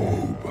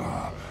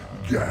Keoba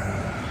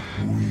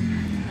Gawi.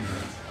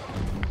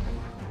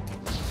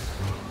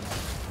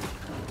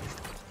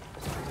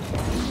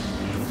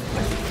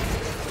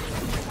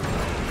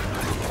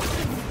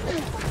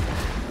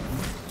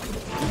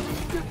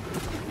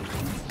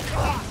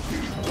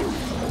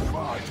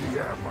 Mighty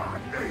am my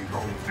name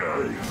on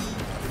day.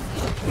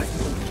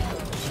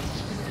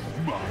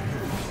 My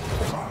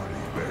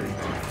body baby.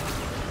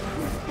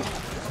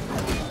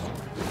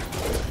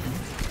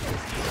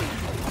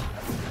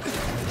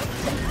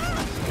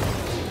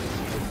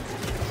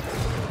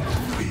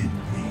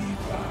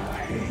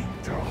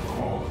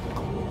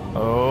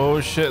 Oh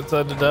shit,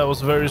 that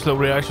was very slow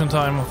reaction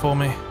time for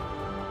me.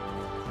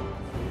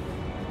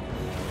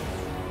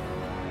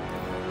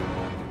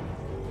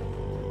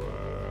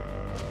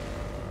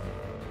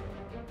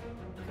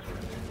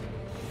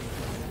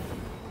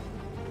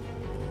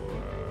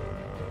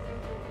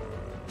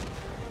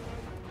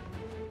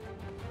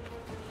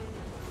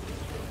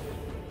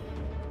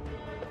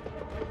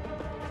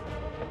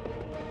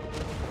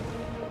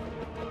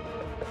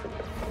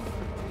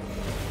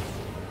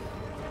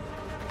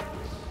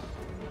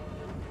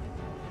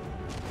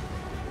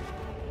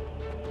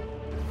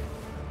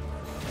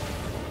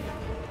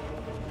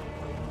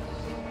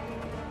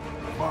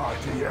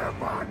 Mighty am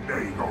my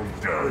name on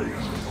day.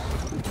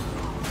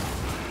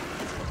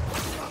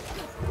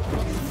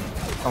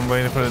 I'm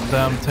waiting for the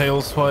damn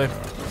tail swipe.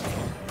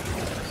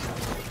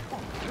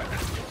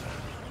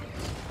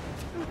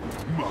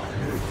 My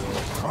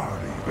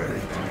party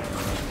baby.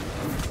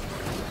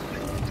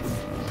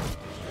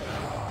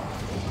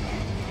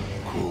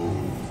 Cool.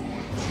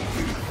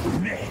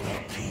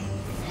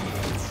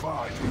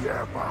 Mighty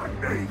am my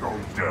name on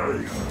day.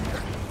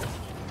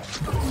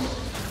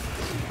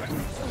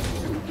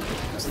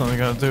 It's not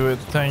gonna do it.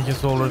 The tank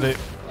is already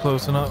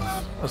close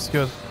enough. That's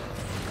good.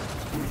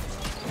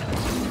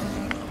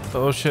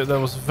 Oh shit, that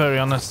was very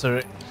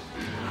unnecessary.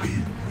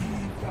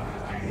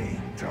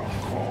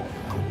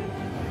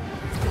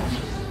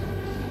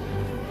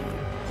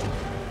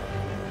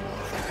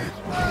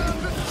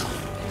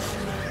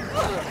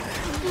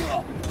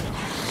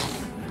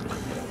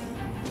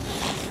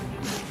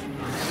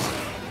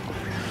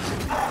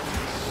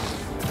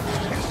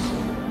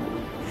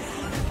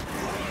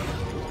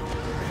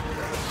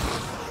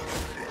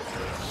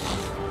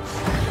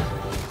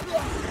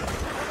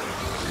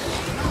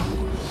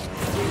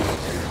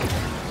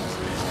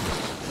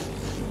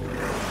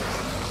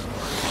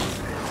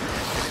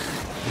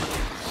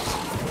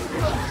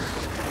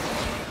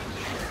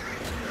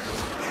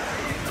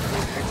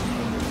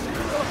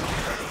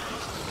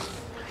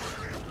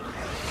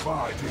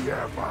 Mighty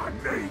am my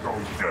name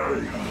on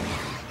day.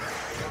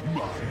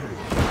 My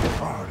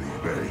party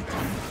baby.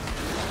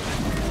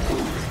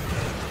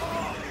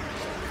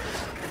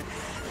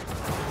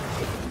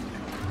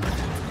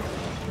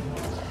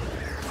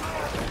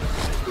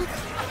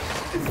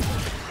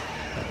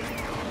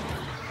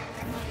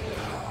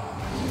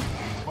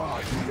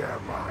 Mighty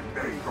am my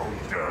name on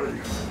day.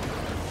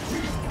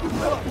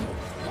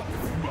 My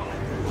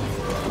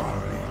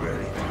party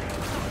baby.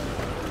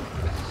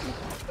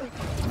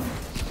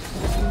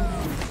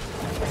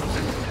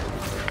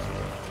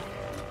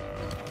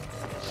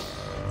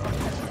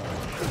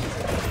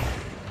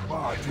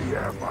 Mighty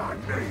am my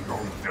name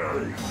on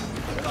day.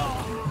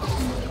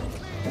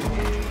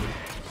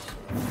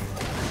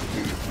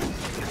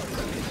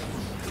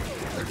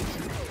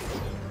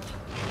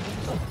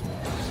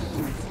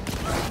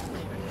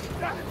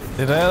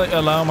 Did I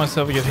allow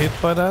myself to get hit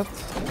by that?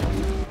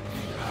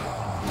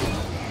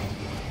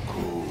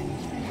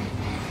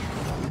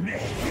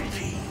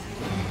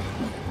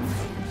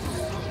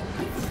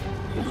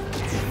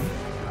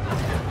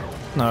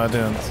 No, I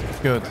didn't.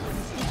 Good.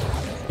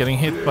 Getting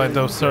hit by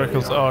those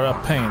circles are a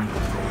pain.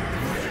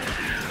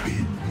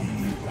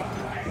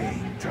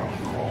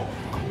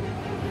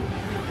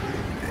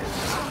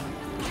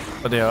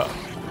 But yeah,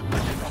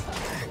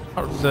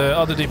 the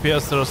other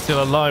DPS that are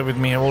still alive with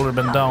me have already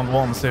been down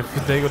once. If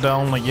they go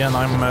down again,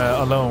 I'm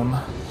alone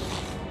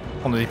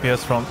on the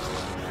DPS front.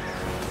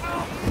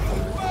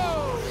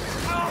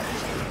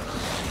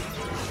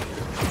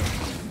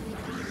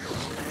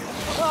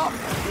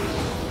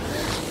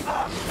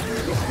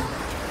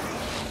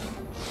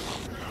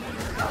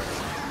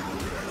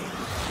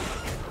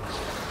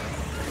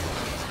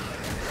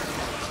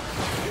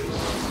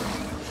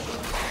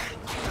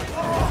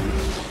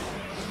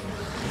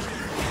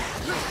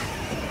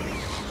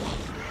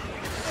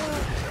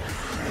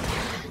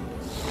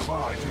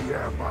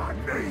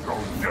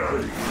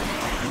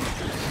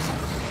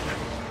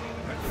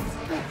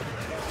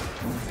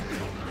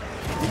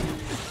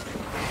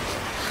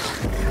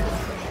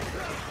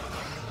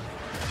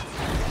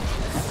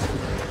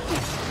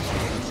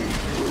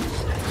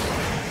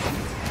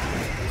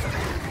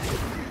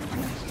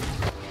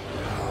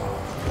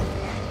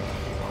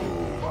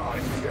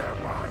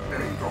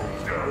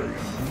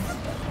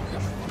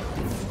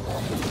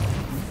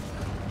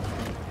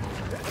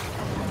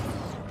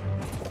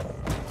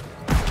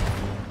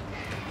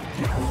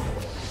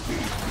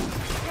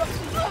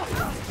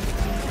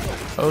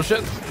 Oh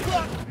shit.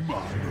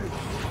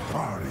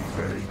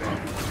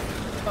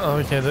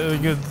 Okay, the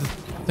good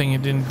thing you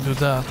didn't do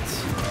that.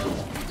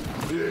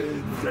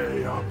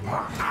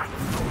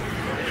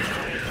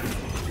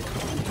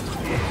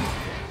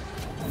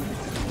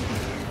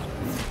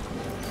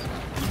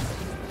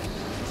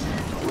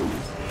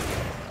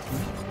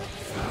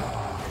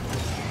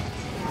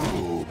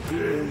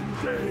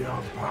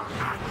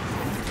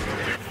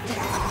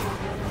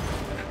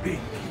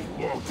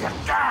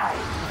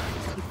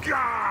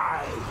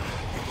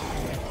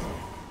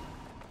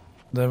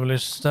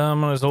 Devilish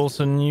Stamina is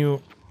also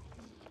new.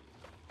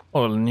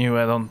 Well, new,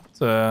 I don't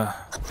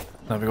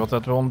never got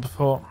that one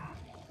before.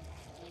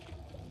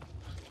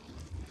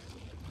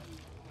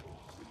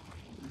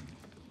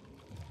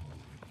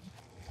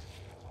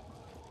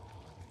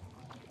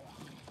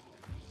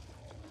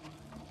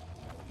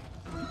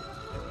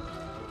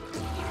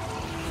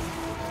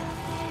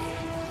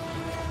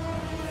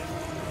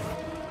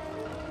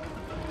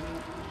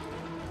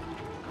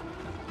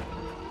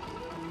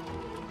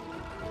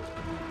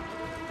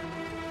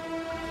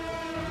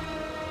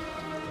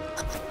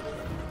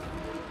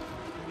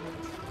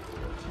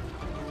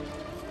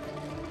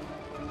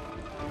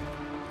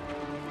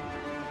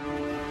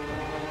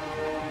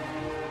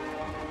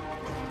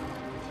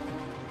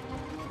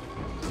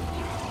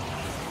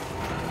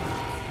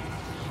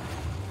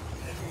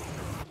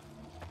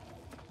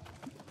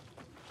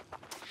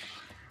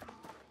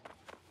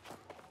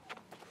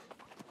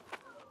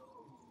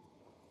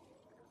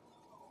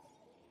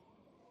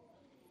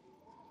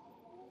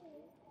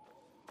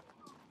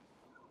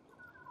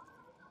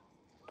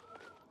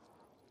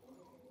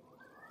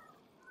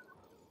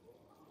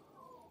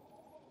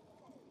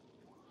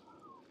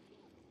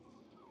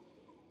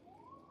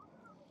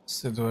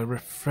 So do I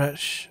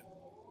refresh?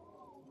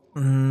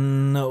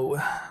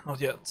 No,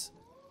 not yet.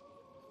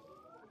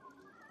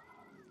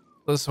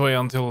 Let's wait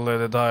until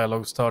the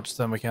dialogue starts,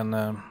 then we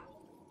can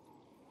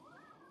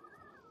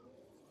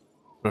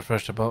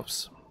refresh the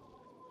buffs.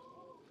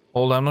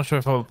 Although I'm not sure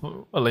if I'll...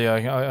 Well,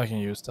 yeah, I can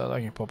use that.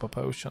 I can pop a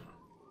potion.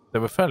 They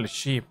were fairly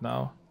cheap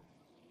now.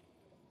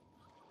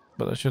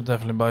 But I should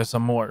definitely buy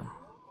some more.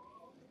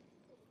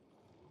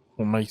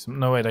 Or make some...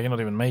 No, wait, I cannot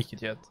even make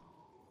it yet.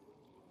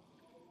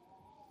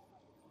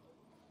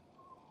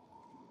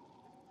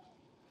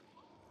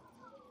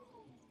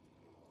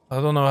 I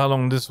don't know how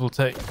long this will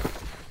take.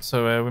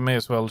 So we may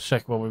as well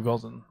check what we've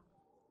gotten.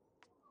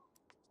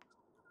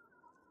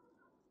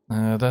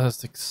 That has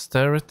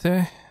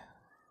dexterity.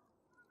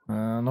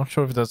 Not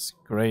sure if that's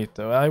great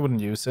though. I wouldn't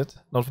use it.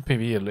 Not for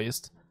PvE at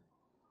least.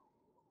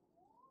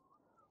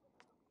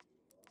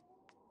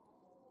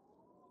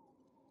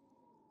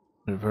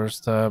 Reverse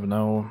stab,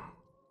 no.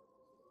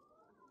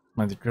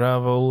 Mighty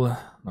gravel,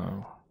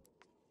 no.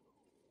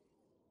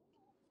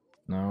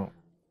 No.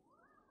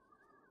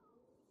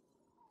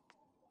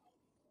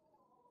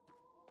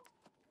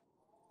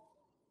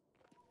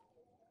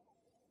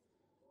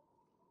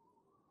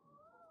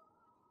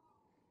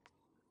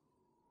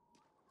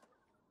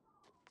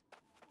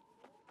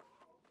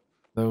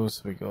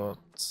 Those we got.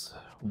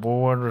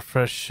 Ward,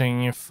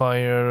 refreshing,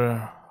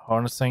 fire,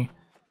 harnessing.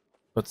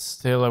 But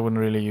still I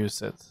wouldn't really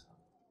use it.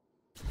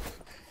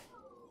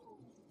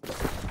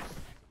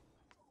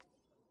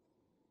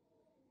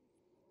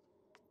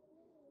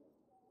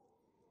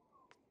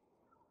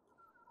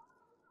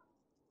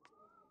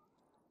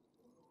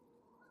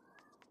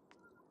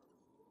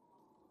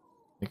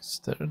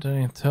 Dexterity and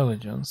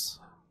intelligence.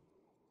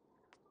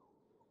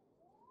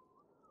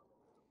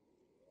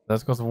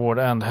 That's got ward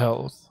and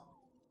health.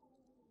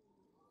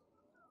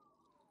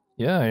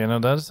 Yeah, you know,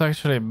 that's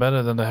actually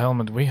better than the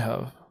helmet we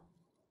have.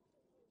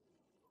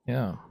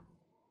 Yeah.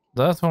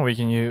 That's one we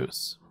can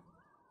use.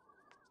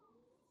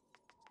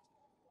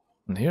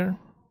 And here?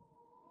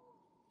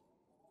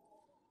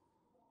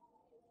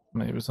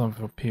 Maybe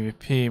something for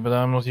PvP, but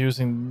I'm not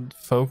using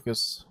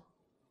focus.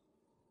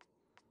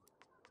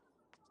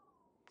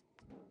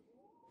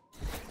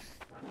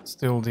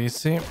 Still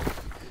DC.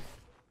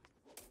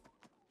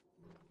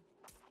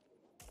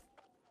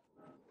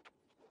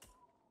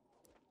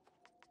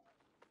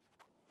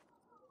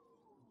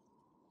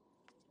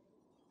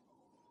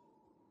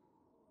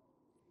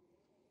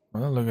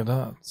 Well, look at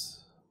that.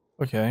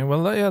 Okay,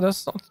 well, yeah,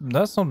 that's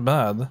not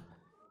bad.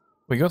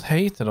 We got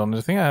hated on it.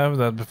 I think I have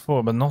that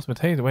before, but not with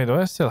hate. Wait, do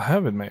I still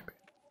have it maybe?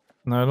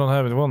 No, I don't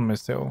have it on me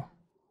still.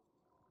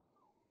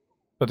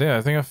 But yeah,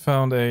 I think I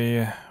found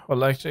a...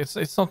 Well, actually,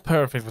 it's not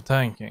perfect for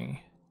tanking.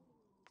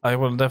 I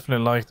would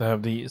definitely like to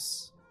have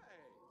these.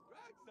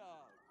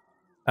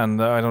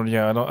 And I don't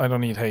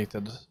need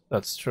hated.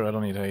 That's true, I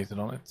don't need hated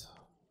on it.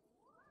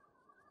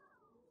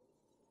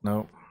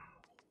 No,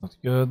 not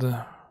good.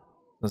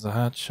 There's a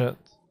hatchet.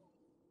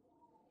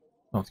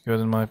 Not good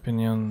in my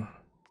opinion.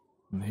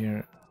 And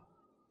here.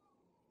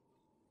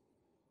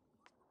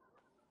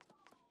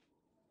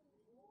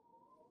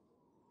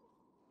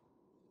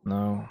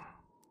 No.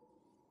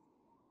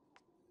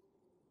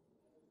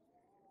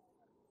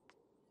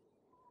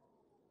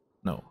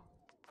 No.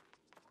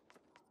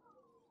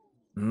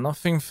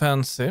 Nothing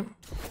fancy.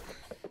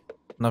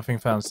 Nothing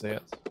fancy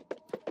yet.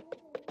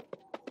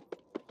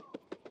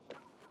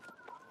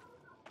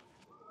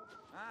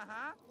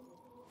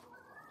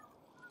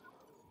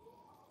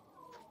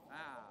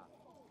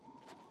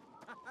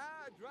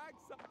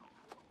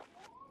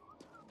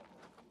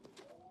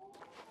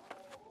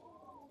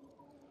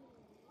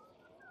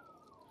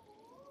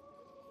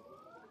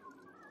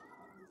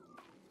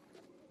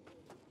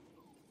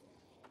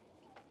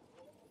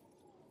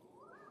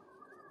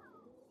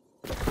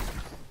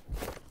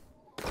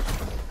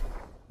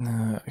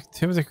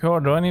 Activity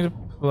card. Do I need to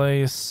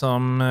play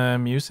some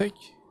music?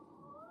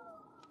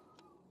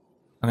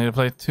 I need to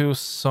play 2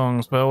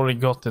 songs, but I already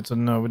got it, so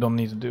no, we don't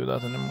need to do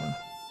that anymore.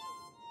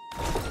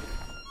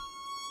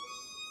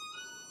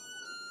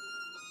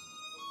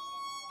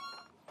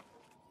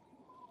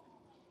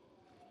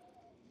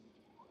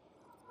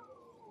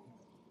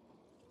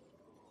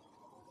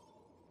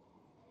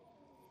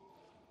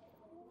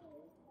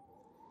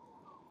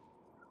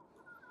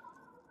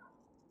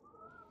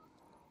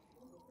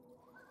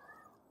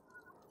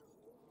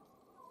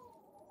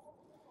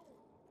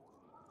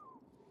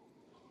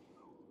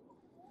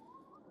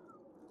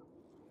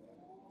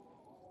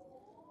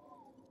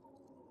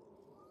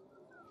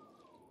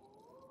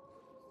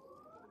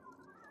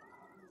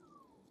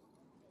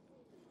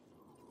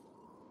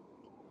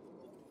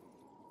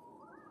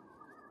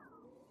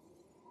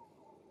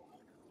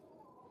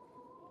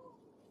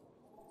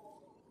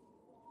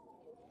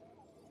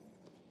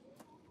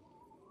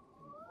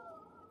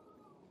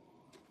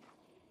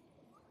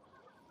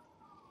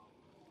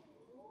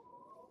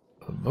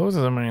 Both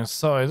of them are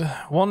inside.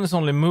 One is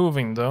only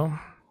moving though.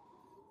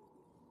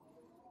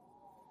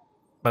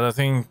 But I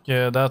think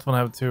that one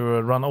have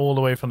to run all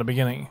the way from the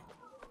beginning.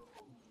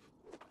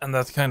 And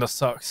that kind of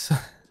sucks.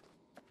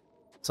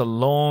 It's a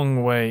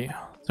long way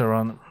to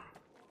run.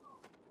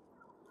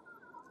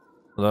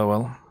 But oh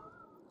well.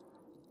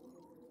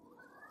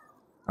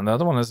 And the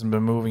other one hasn't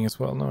been moving as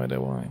well, no idea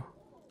why.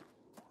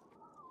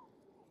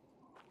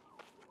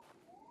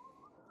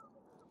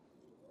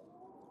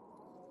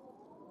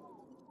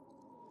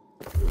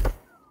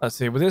 Let's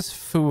see, with this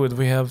food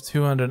we have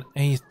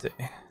 280.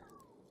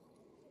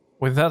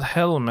 With that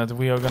helmet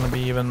we are gonna be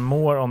even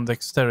more on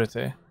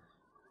dexterity.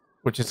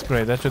 Which is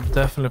great, that should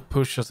definitely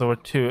push us over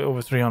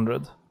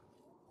 300.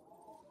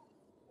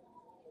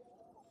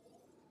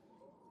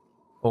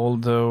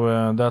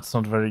 Although that's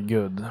not very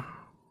good.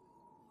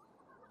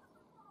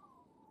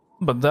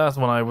 But that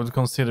one I would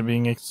consider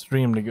being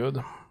extremely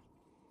good.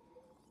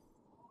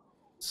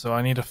 So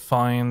I need to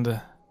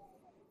find...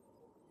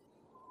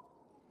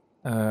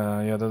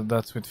 yeah,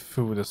 that's with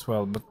food as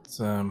well, but...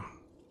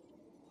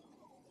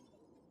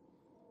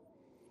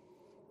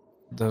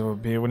 that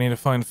would be... we need to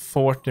find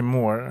 40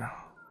 more.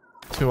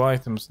 2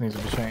 items need to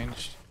be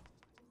changed.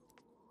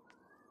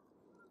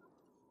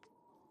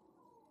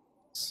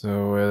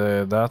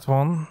 So that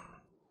one.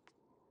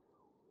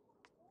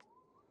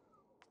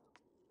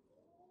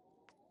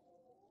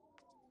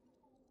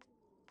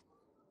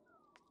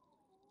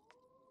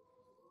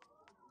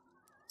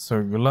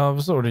 So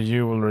gloves or the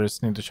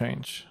jewelries need to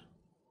change.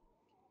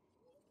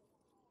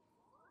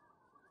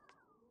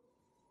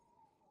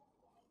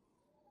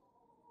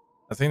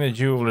 I think the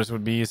jewelries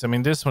would be easy. I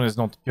mean, this one is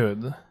not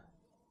good.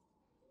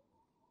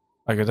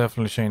 I could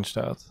definitely change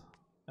that.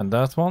 And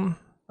that one,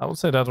 I would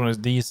say that one is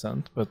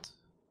decent, but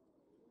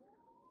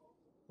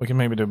we can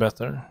maybe do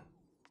better.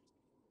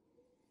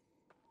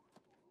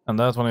 And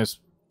that one is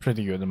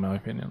pretty good in my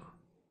opinion.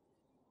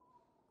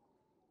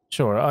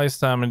 Sure, ice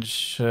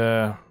damage,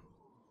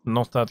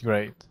 not that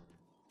great.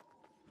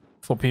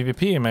 For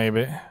PvP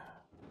maybe,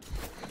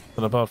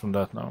 but apart from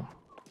that, no.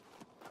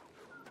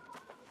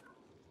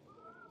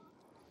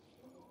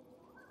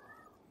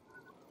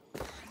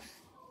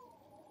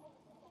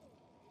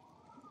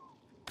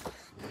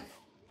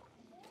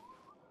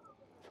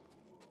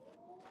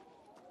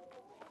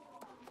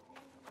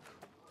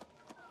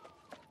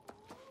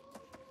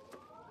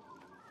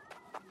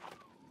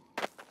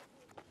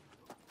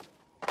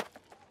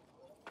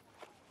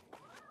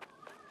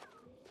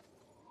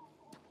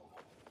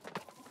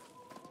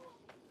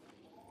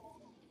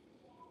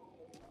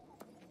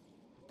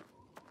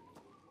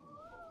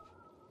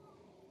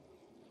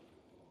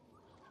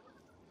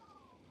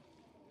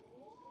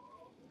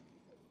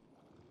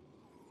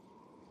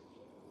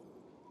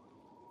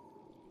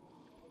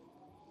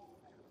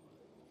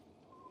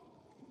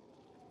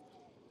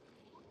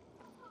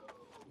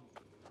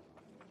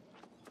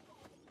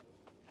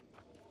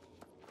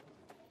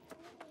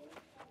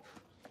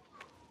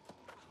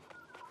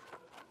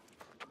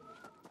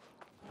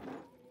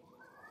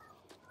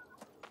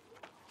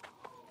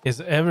 Is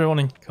everyone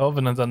in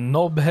Covenant a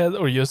knobhead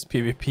or just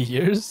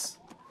PvPers?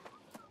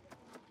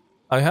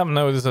 I have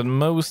noticed that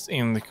most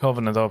in the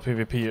Covenant are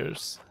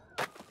PvPers.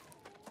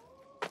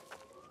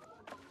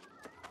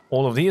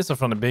 All of these are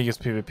from the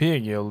biggest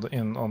PvP guild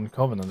on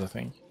Covenant, I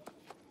think.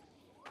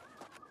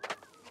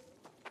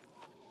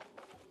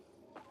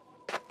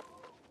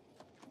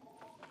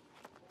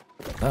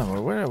 Oh,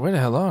 where the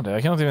hell are they?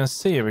 I cannot even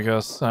see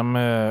because I'm...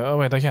 oh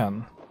wait, I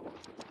can.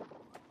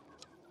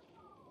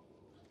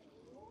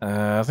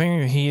 I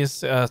think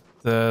he's at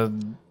the...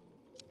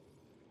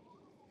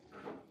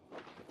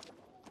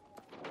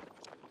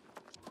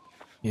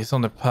 he's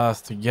on the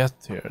path to get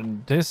here.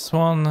 This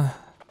one...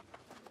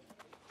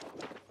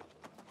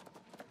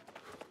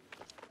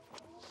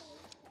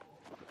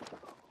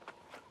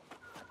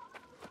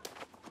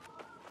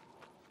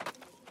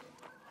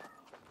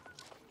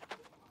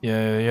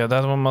 yeah,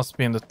 that one must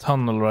be in the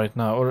tunnel right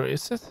now. Or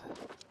is it?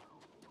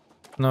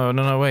 No,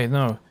 wait,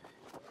 no.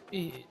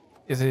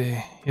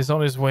 He's on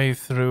his way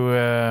through.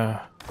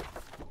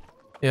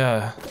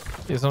 Yeah,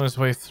 he's on his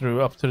way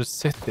through up to the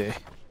city.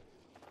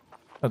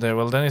 Okay,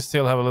 well then he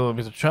still have a little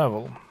bit of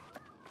travel.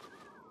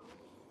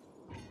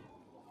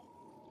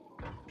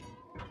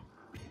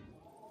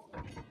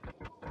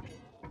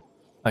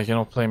 I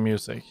cannot play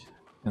music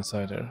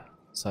inside here.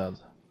 Sad.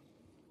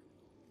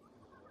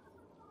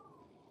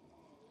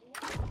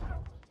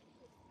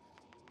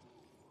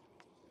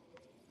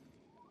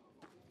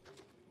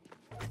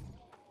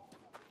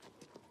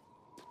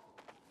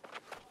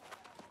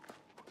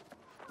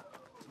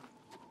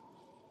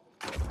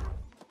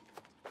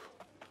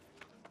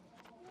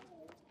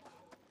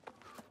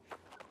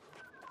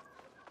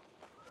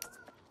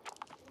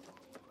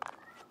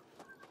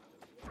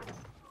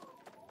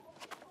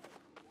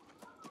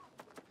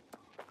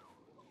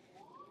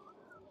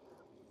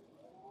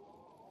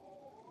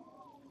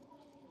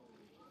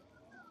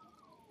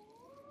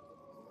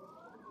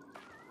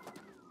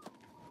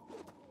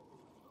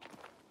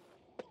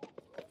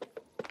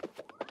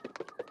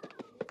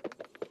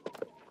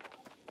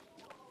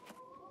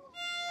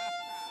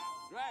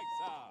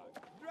 Dragsog!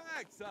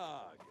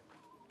 Dragsog!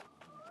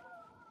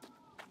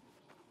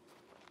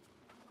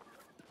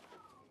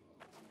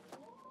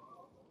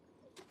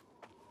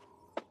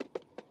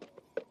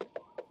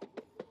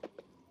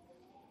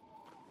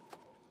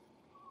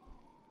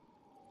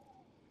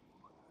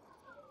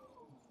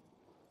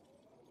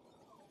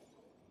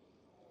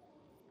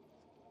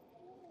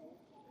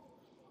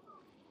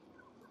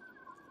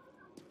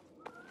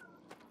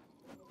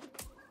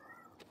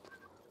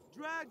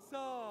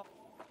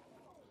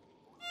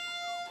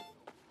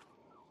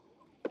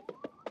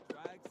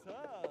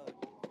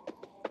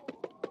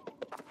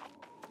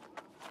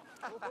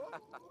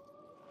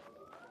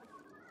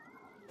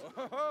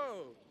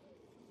 Oh!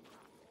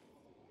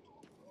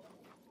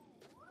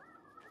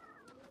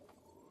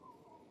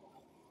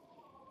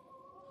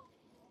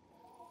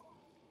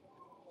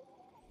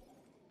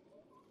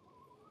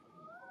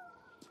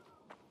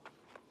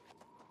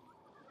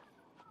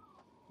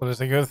 Well,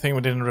 it's a good thing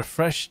we didn't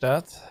refresh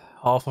that.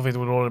 Half of it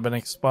would already been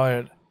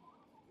expired.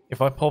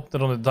 If I popped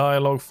it on the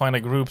dialogue, find a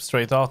group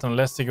straight out and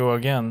let it go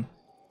again,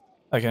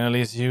 I can at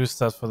least use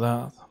that for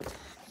that.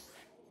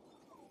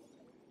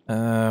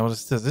 What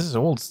is this? This is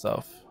old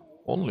stuff.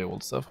 Only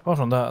old stuff, apart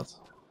from that.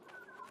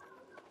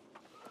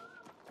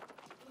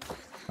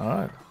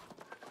 Alright.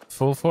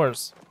 Full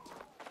force.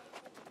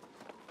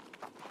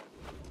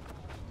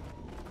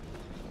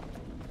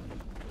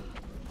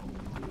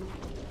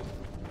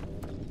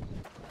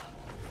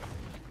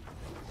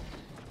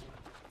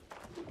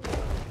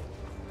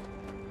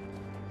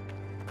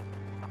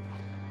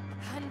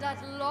 And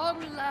at long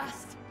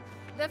last,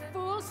 the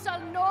fools shall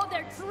know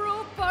their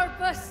true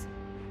purpose.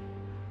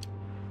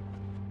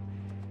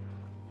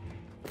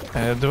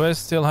 Do I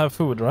still have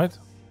food, right?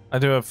 I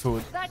do have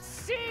food. That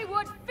she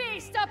would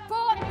feast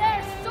upon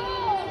their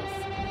souls.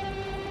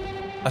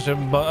 I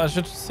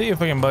should see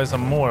if I can buy some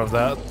more of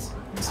that.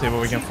 See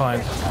what we can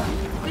find.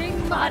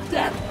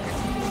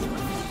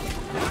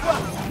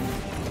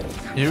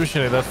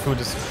 Usually that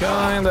food is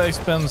kinda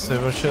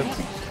expensive or shit.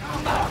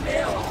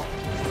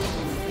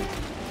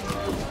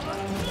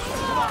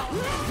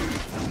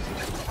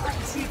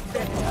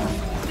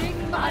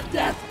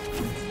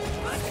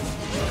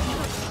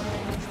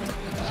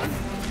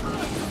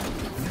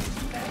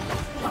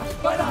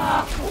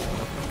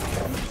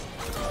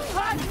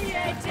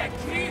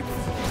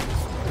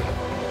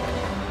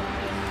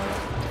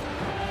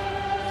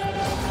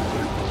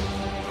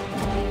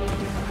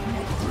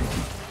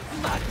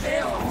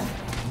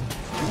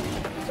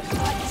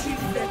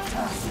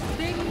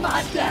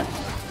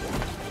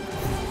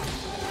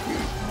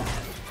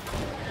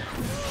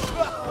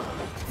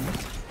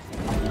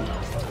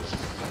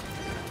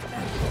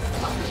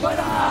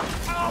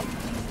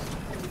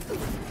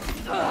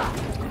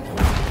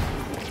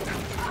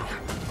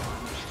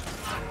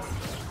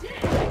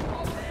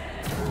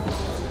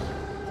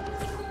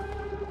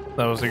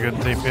 That was a good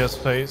DPS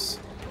phase.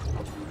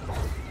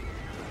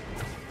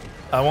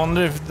 I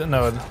wonder if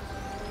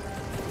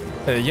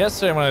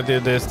yesterday when I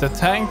did this, the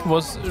tank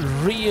was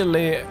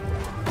really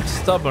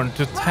stubborn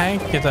to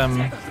tank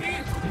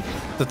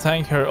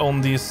her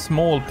on these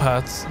small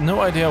paths.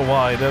 No idea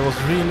why. That was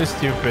really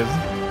stupid.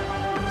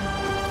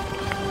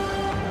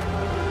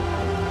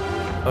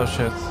 Oh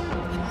shit.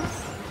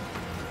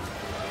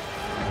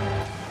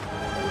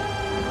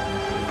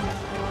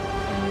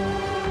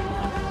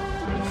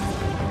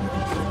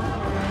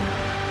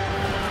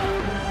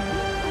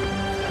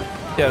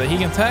 Yeah, he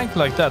can tank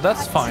like that,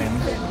 that's fine.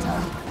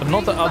 But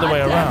not the other way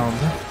around.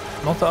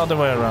 Not the other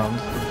way around.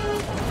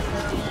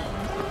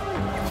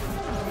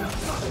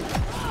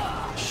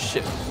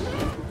 Shit.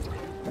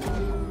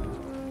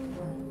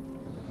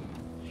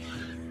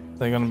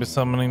 They're gonna be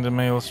summoning the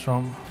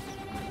Maelstrom.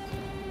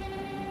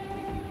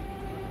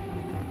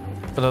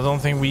 But I don't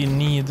think we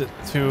need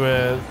to...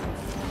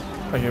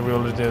 okay, we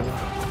already did.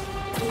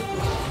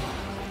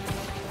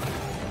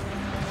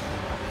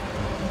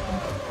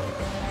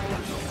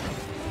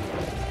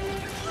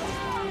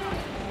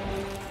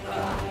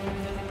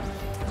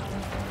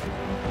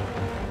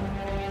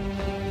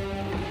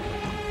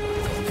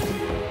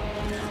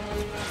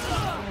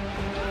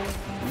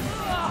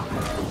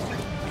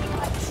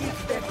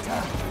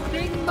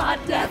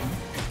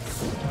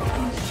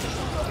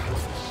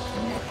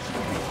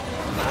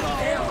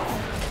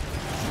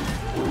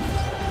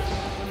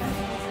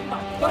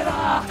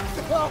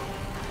 My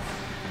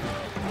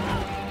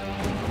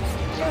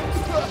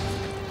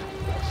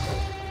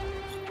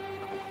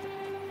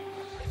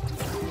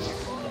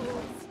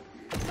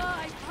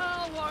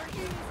power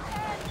is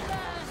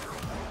endless!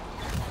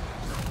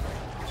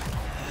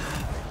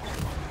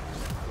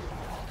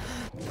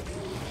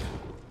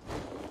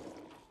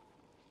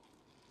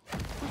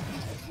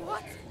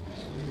 What?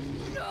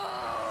 No!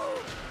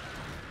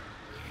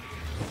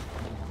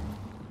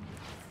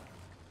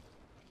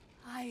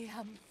 I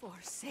am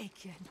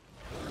forsaken.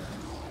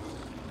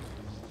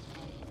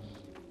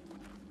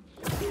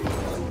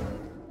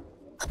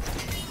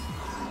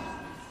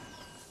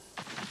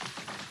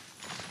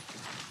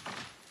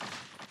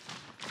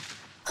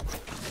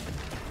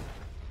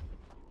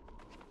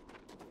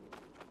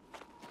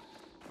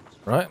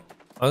 Right.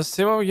 Let's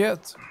see what we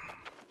get.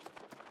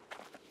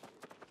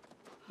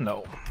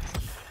 No.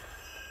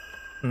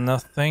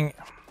 Nothing.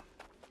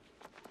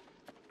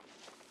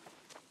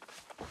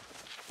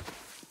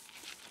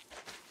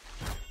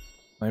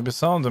 Maybe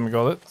some of them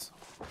got it.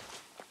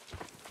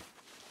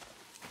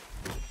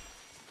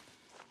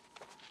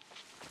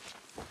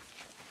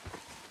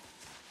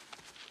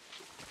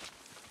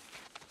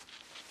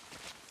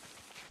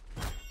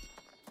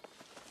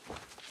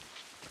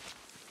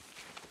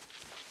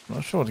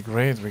 Not sure what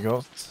grade we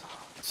got.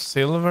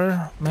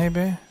 Silver,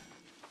 maybe?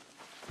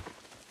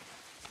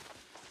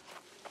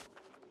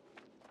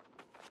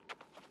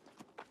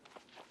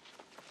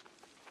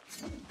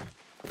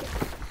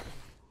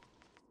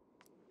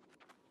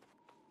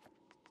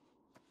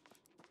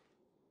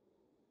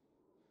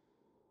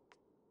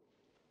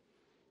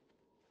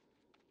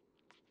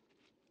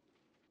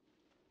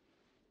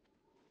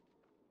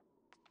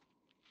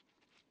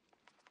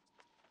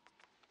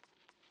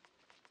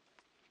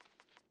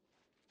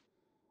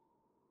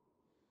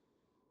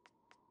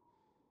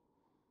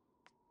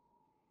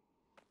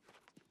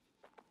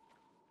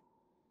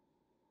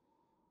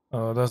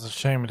 Oh, that's a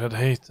shame it had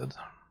hated.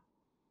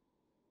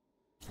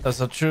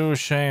 That's a true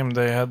shame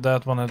they had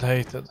that one had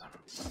hated.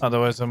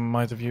 Otherwise I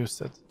might have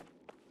used it.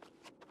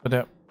 But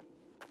yeah,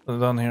 we're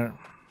done here.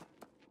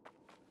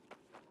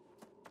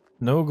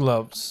 No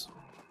gloves.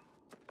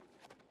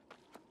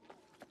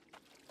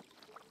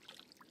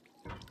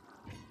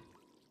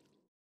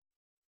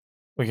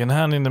 We can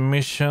hand in the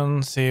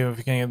mission, see if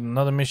we can get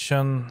another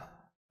mission.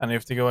 And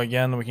if they go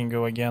again, we can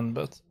go again,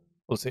 but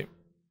we'll see.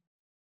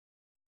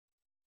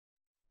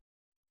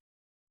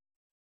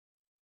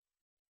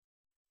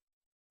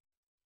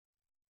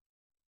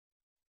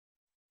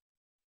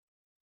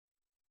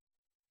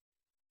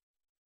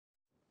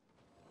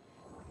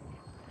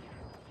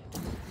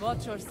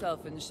 Watch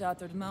yourself in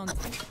Shattered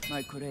Mountain,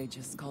 my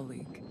courageous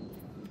colleague.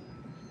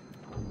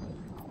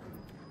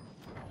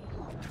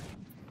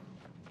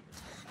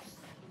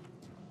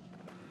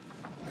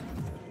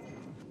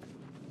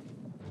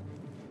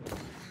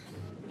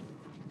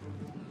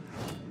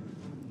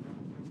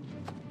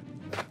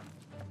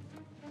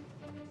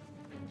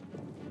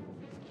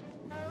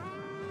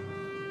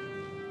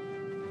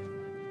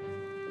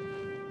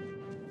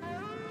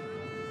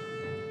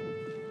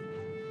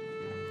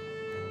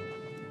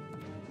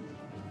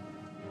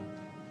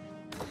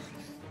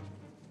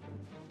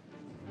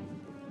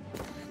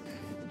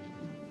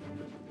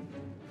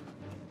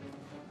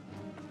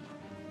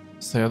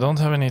 So I don't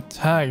have any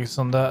tags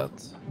on that.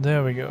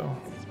 There we go.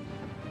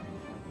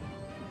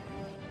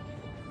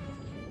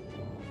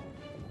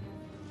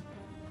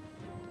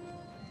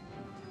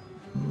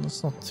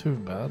 That's not too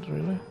bad,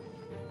 really.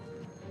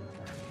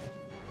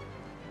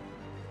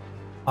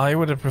 I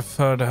would have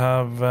preferred to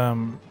have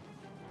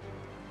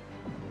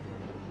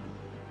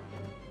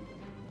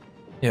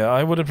yeah,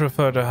 I would have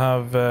preferred to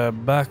have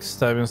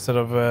backstab instead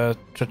of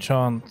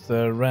Trachant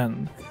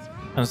Ren.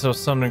 And so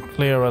something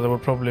clearer, I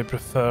would probably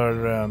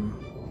prefer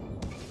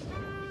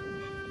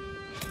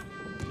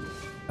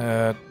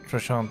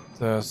Trachant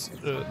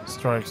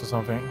strikes or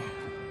something.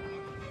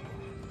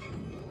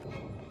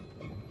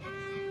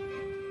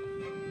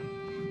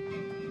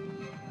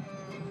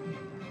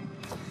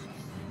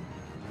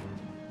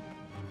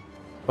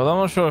 But I'm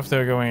not sure if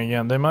they're going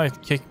again. They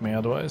might kick me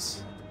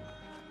otherwise.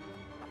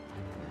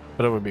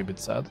 But that would be a bit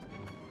sad.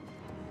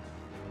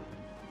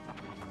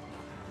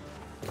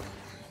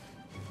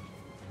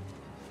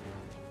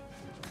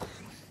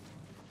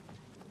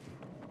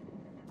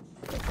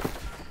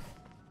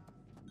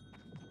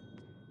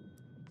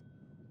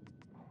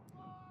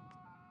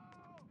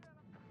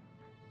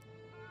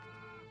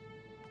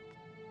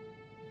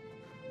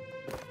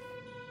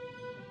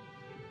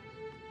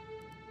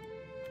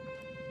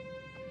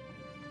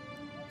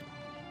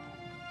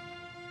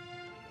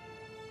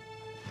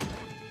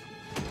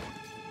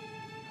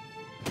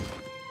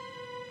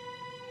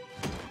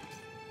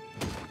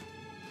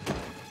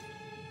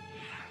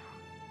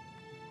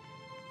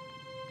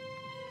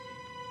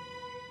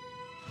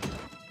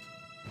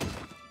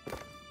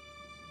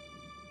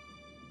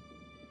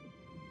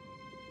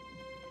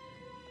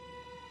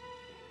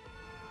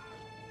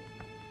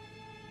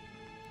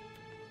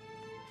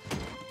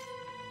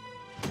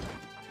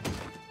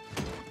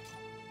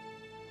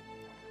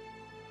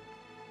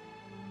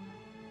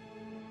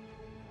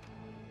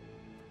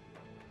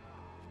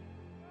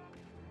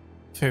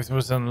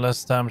 50%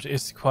 less damage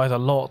is quite a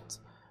lot.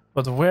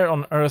 But where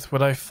on earth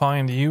would I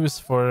find use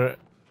for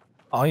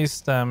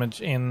ice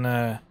damage in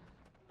a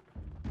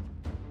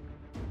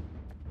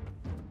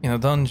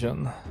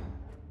dungeon?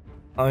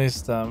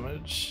 Ice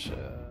damage.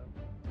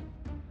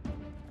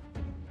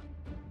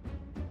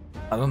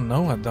 I don't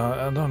know. I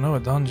don't know a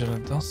dungeon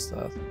that does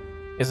that.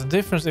 It's a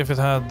difference if it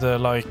had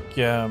like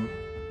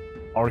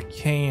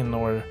arcane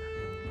or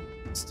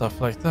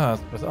stuff like that,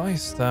 but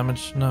ice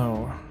damage,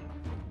 no.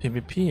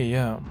 PvP,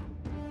 yeah.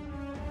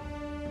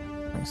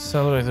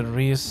 Accelerated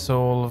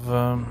resolve,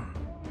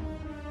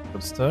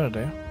 but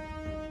sturdy.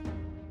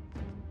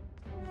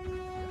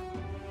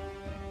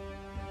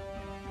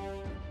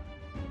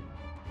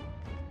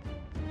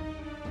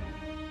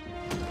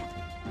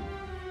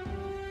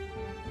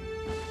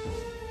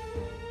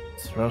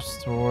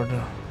 Thrust sword.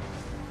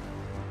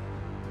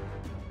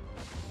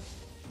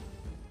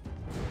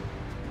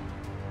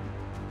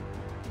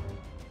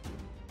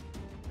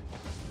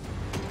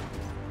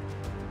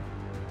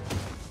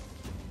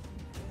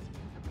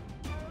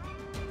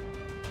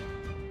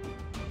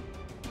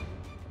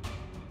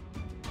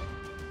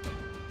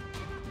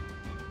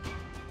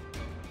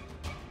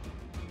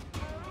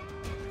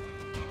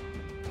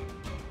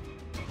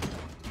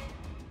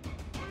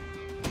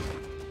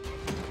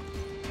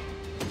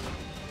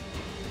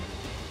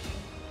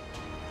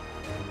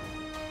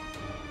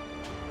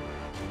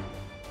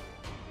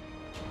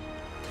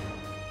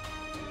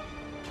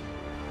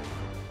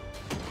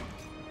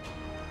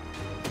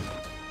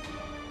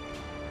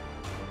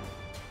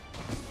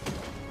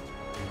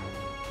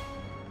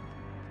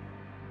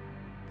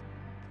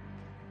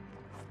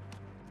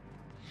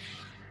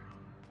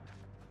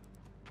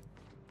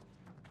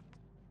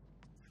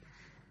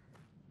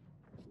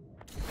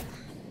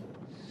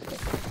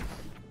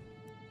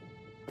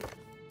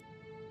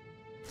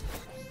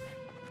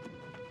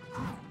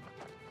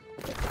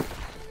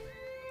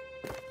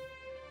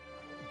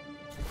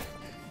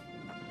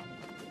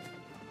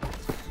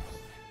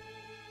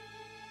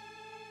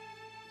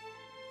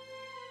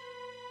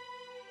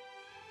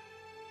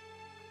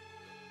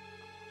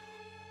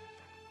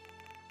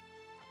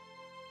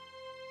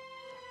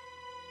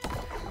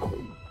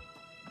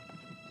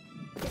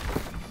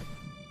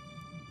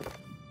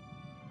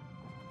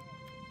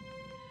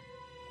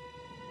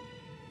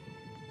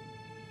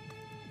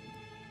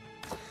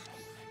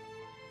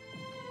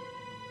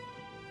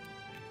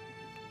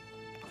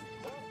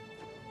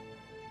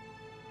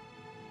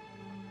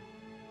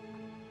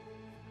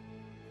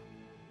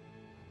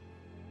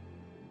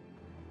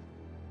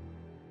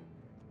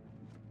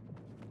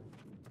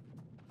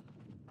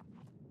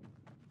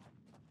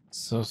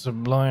 So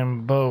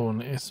Sublime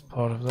Bone is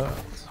part of that.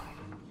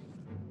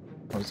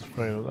 I was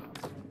afraid of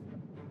that.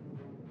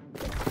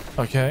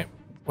 Okay,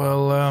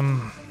 well,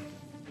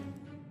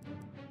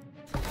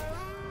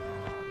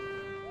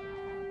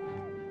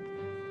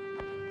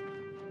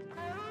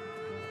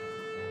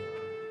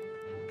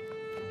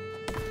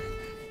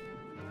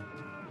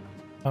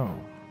 oh.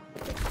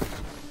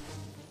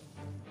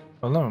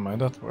 Well, never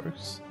mind, that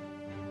works.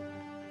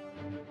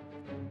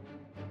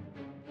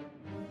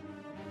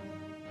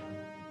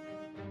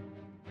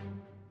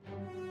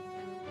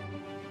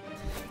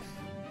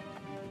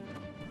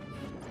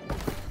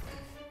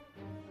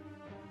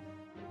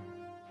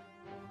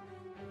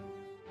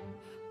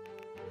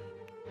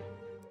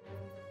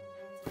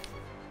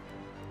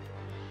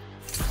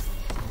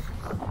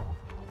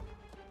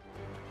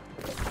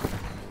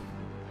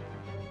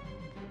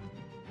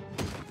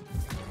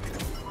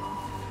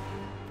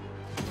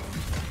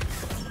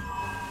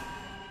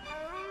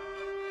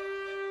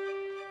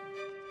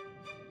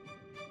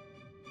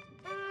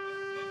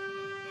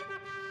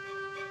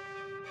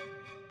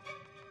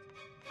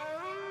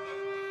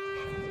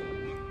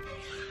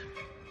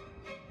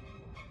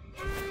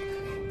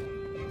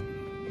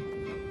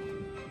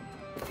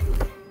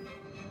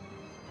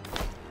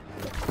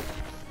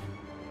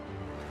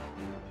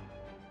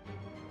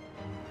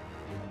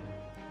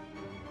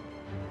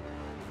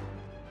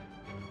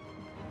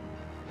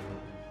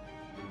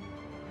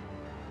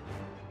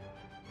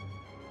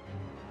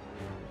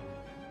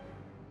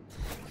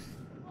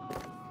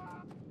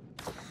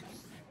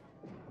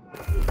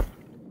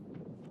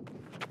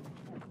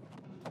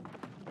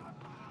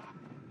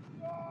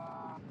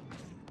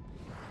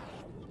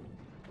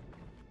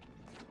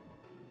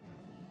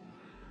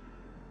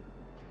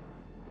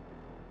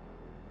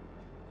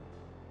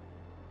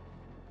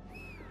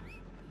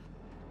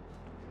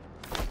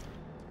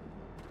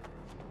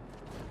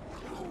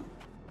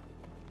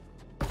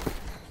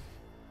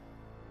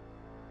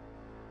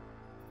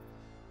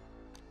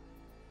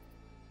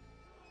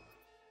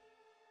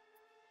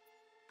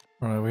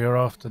 Alright, we are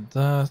after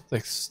that.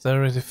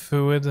 Dexterity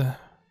fluid.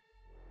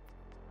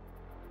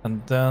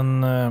 And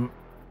then...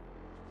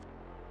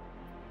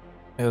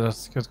 yeah,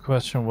 that's a good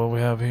question what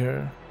we have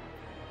here.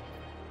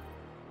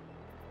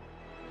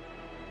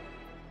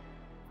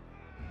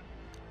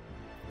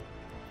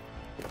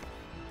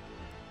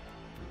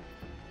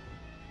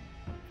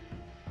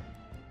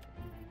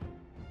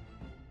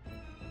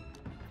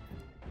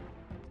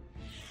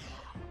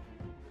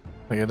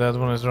 Okay, that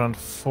one is around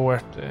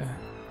 40.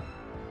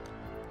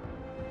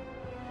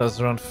 That's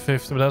around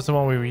 50, but that's the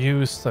one we've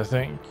used, I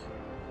think.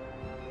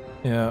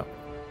 Yeah.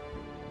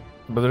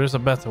 But there is a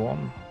better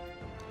one.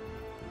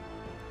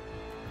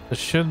 There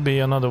should be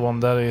another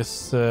one that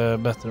is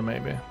better,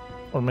 maybe.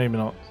 Or maybe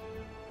not.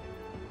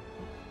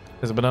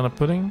 Is it banana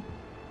pudding?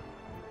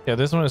 Yeah,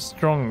 this one is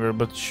stronger,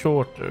 but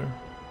shorter.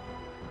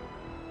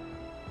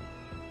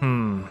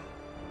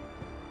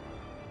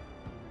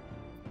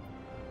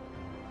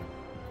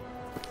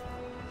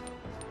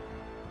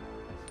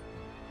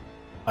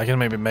 I can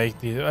maybe make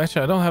the...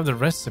 Actually, I don't have the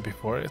recipe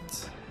for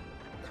it.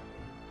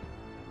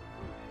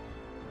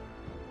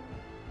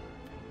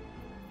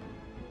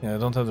 Yeah, I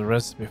don't have the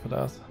recipe for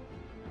that.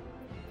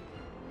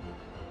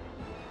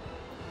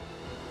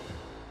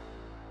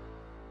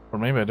 Or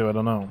maybe I do, I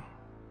don't know.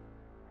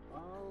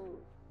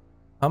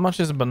 How much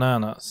is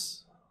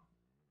bananas?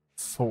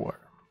 4.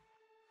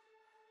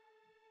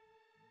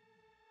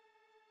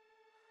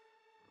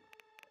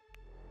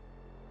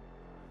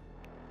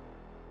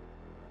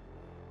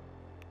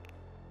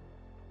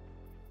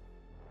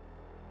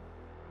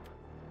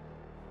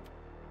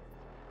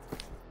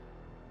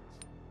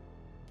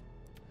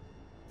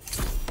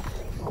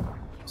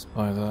 Let's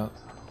buy that.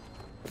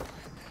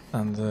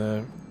 And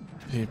the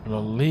people are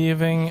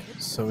leaving,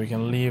 so we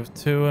can leave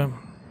too.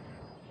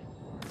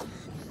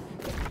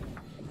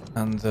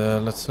 And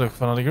let's look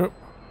for another group.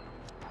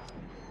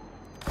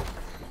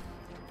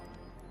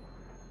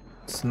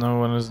 So no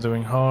one is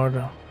doing hard.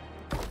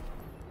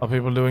 Are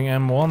people doing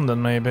M1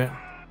 then maybe?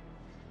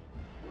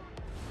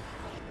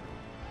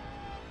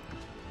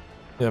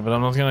 Yeah, but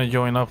I'm not gonna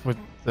join up with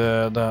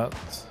that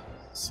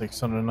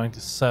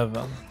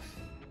 697.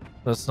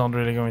 That's not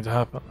really going to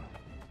happen.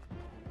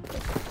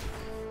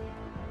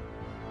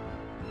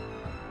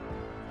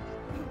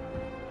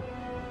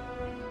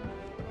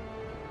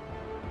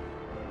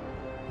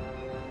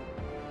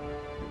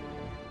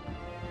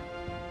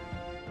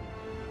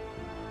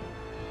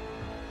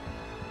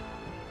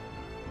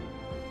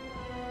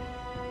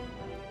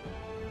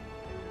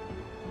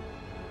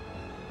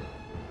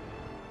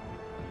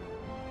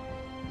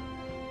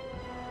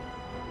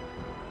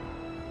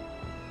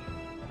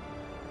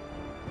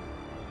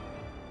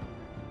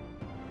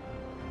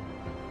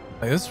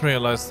 I just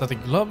realized that the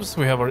gloves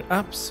we have are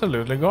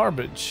absolutely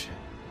garbage.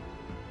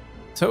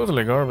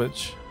 Totally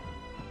garbage.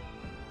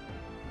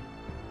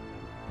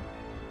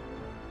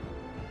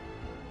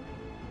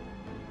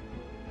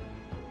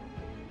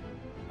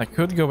 I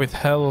could go with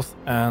health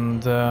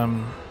and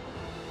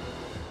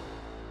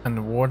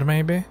ward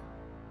maybe.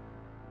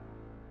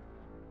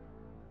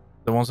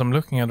 The ones I'm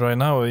looking at right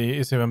now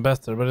is even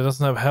better, but it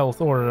doesn't have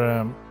health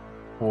or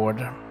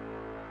ward.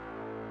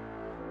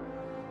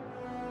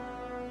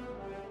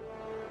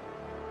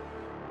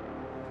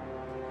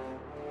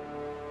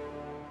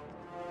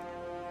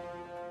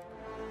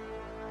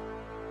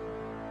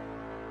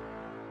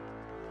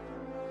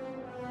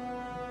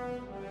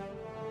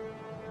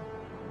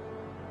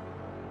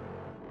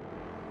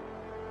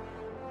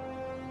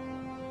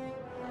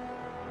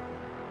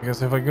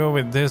 Because if I go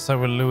with this, I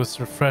will lose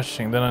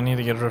refreshing. Then I need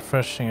to get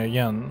refreshing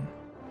again.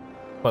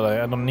 But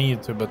I don't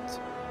need to, but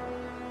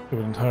it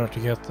wouldn't hurt to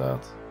get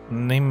that.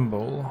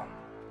 Nimble.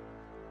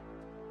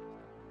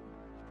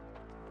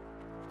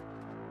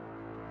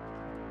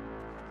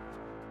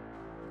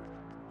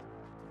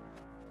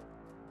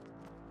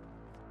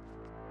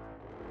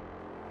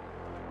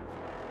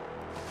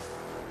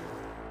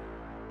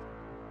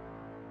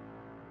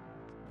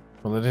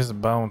 Well, it is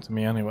bound to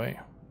me anyway.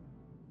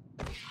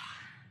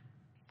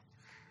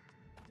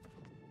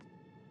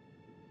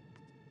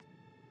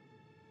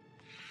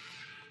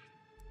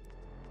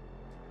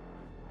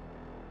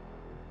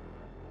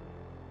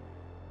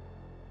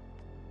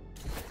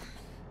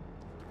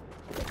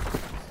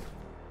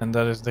 And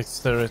that is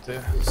dexterity.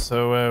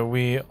 So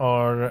we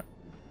are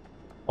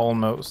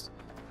almost.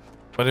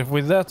 But if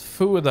with that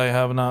food I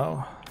have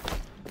now,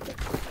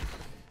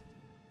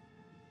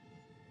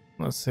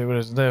 let's see what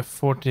is there.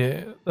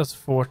 40. That's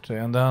 40,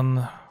 and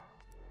then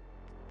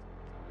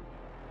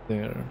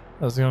there.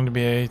 That's going to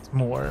be 8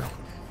 more.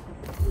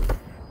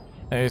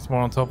 8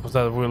 more on top of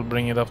that will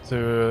bring it up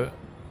to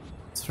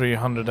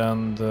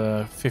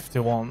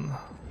 351.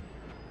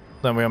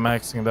 Then we are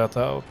maxing that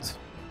out.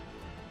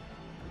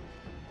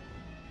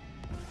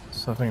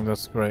 So I think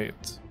that's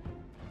great.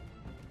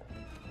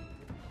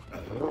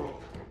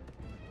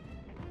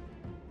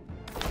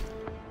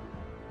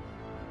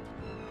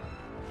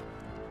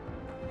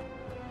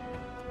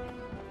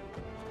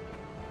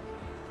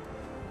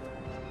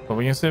 But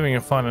we can see if we can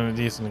find any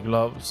decent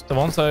gloves. The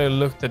ones I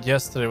looked at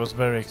yesterday was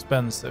very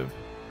expensive.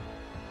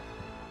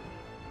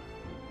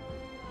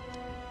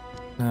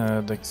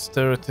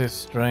 Dexterity,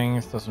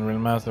 strength, doesn't really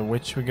matter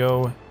which we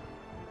go.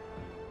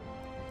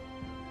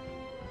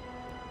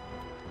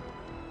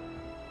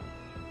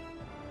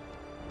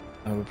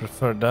 I would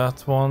prefer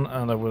that one,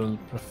 and I will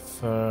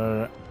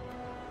prefer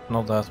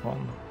not that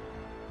one.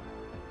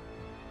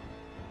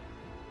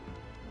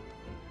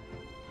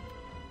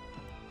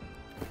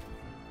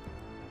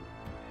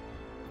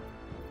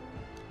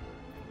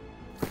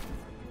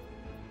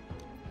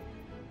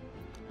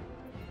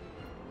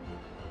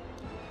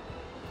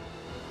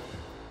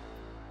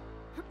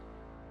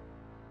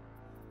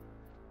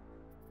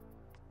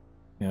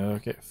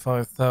 Okay,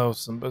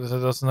 5,000, but it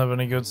doesn't have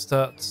any good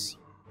stats.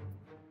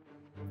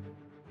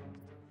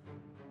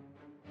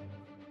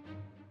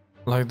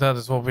 Like that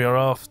is what we are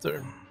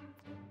after.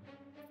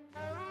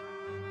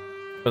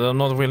 But I'm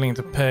not willing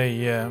to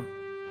pay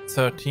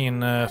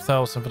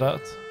 13,000 for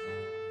that.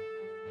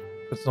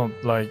 It's not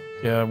like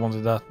I want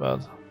it that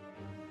bad.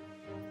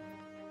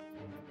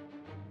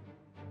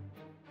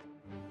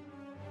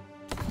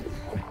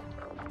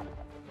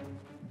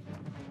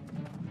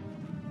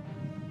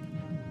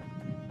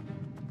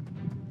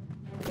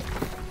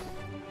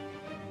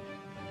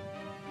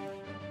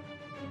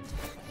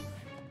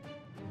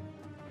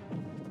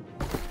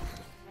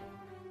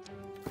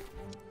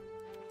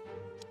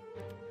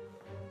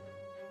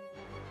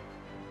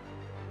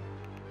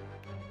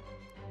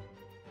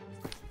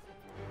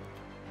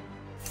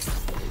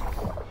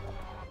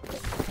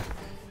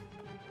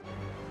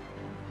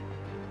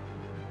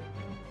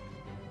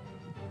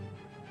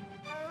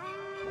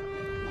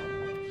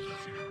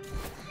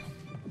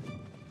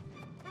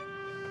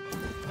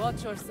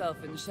 Watch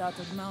yourself in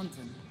Shattered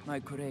Mountain, my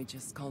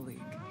courageous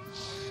colleague.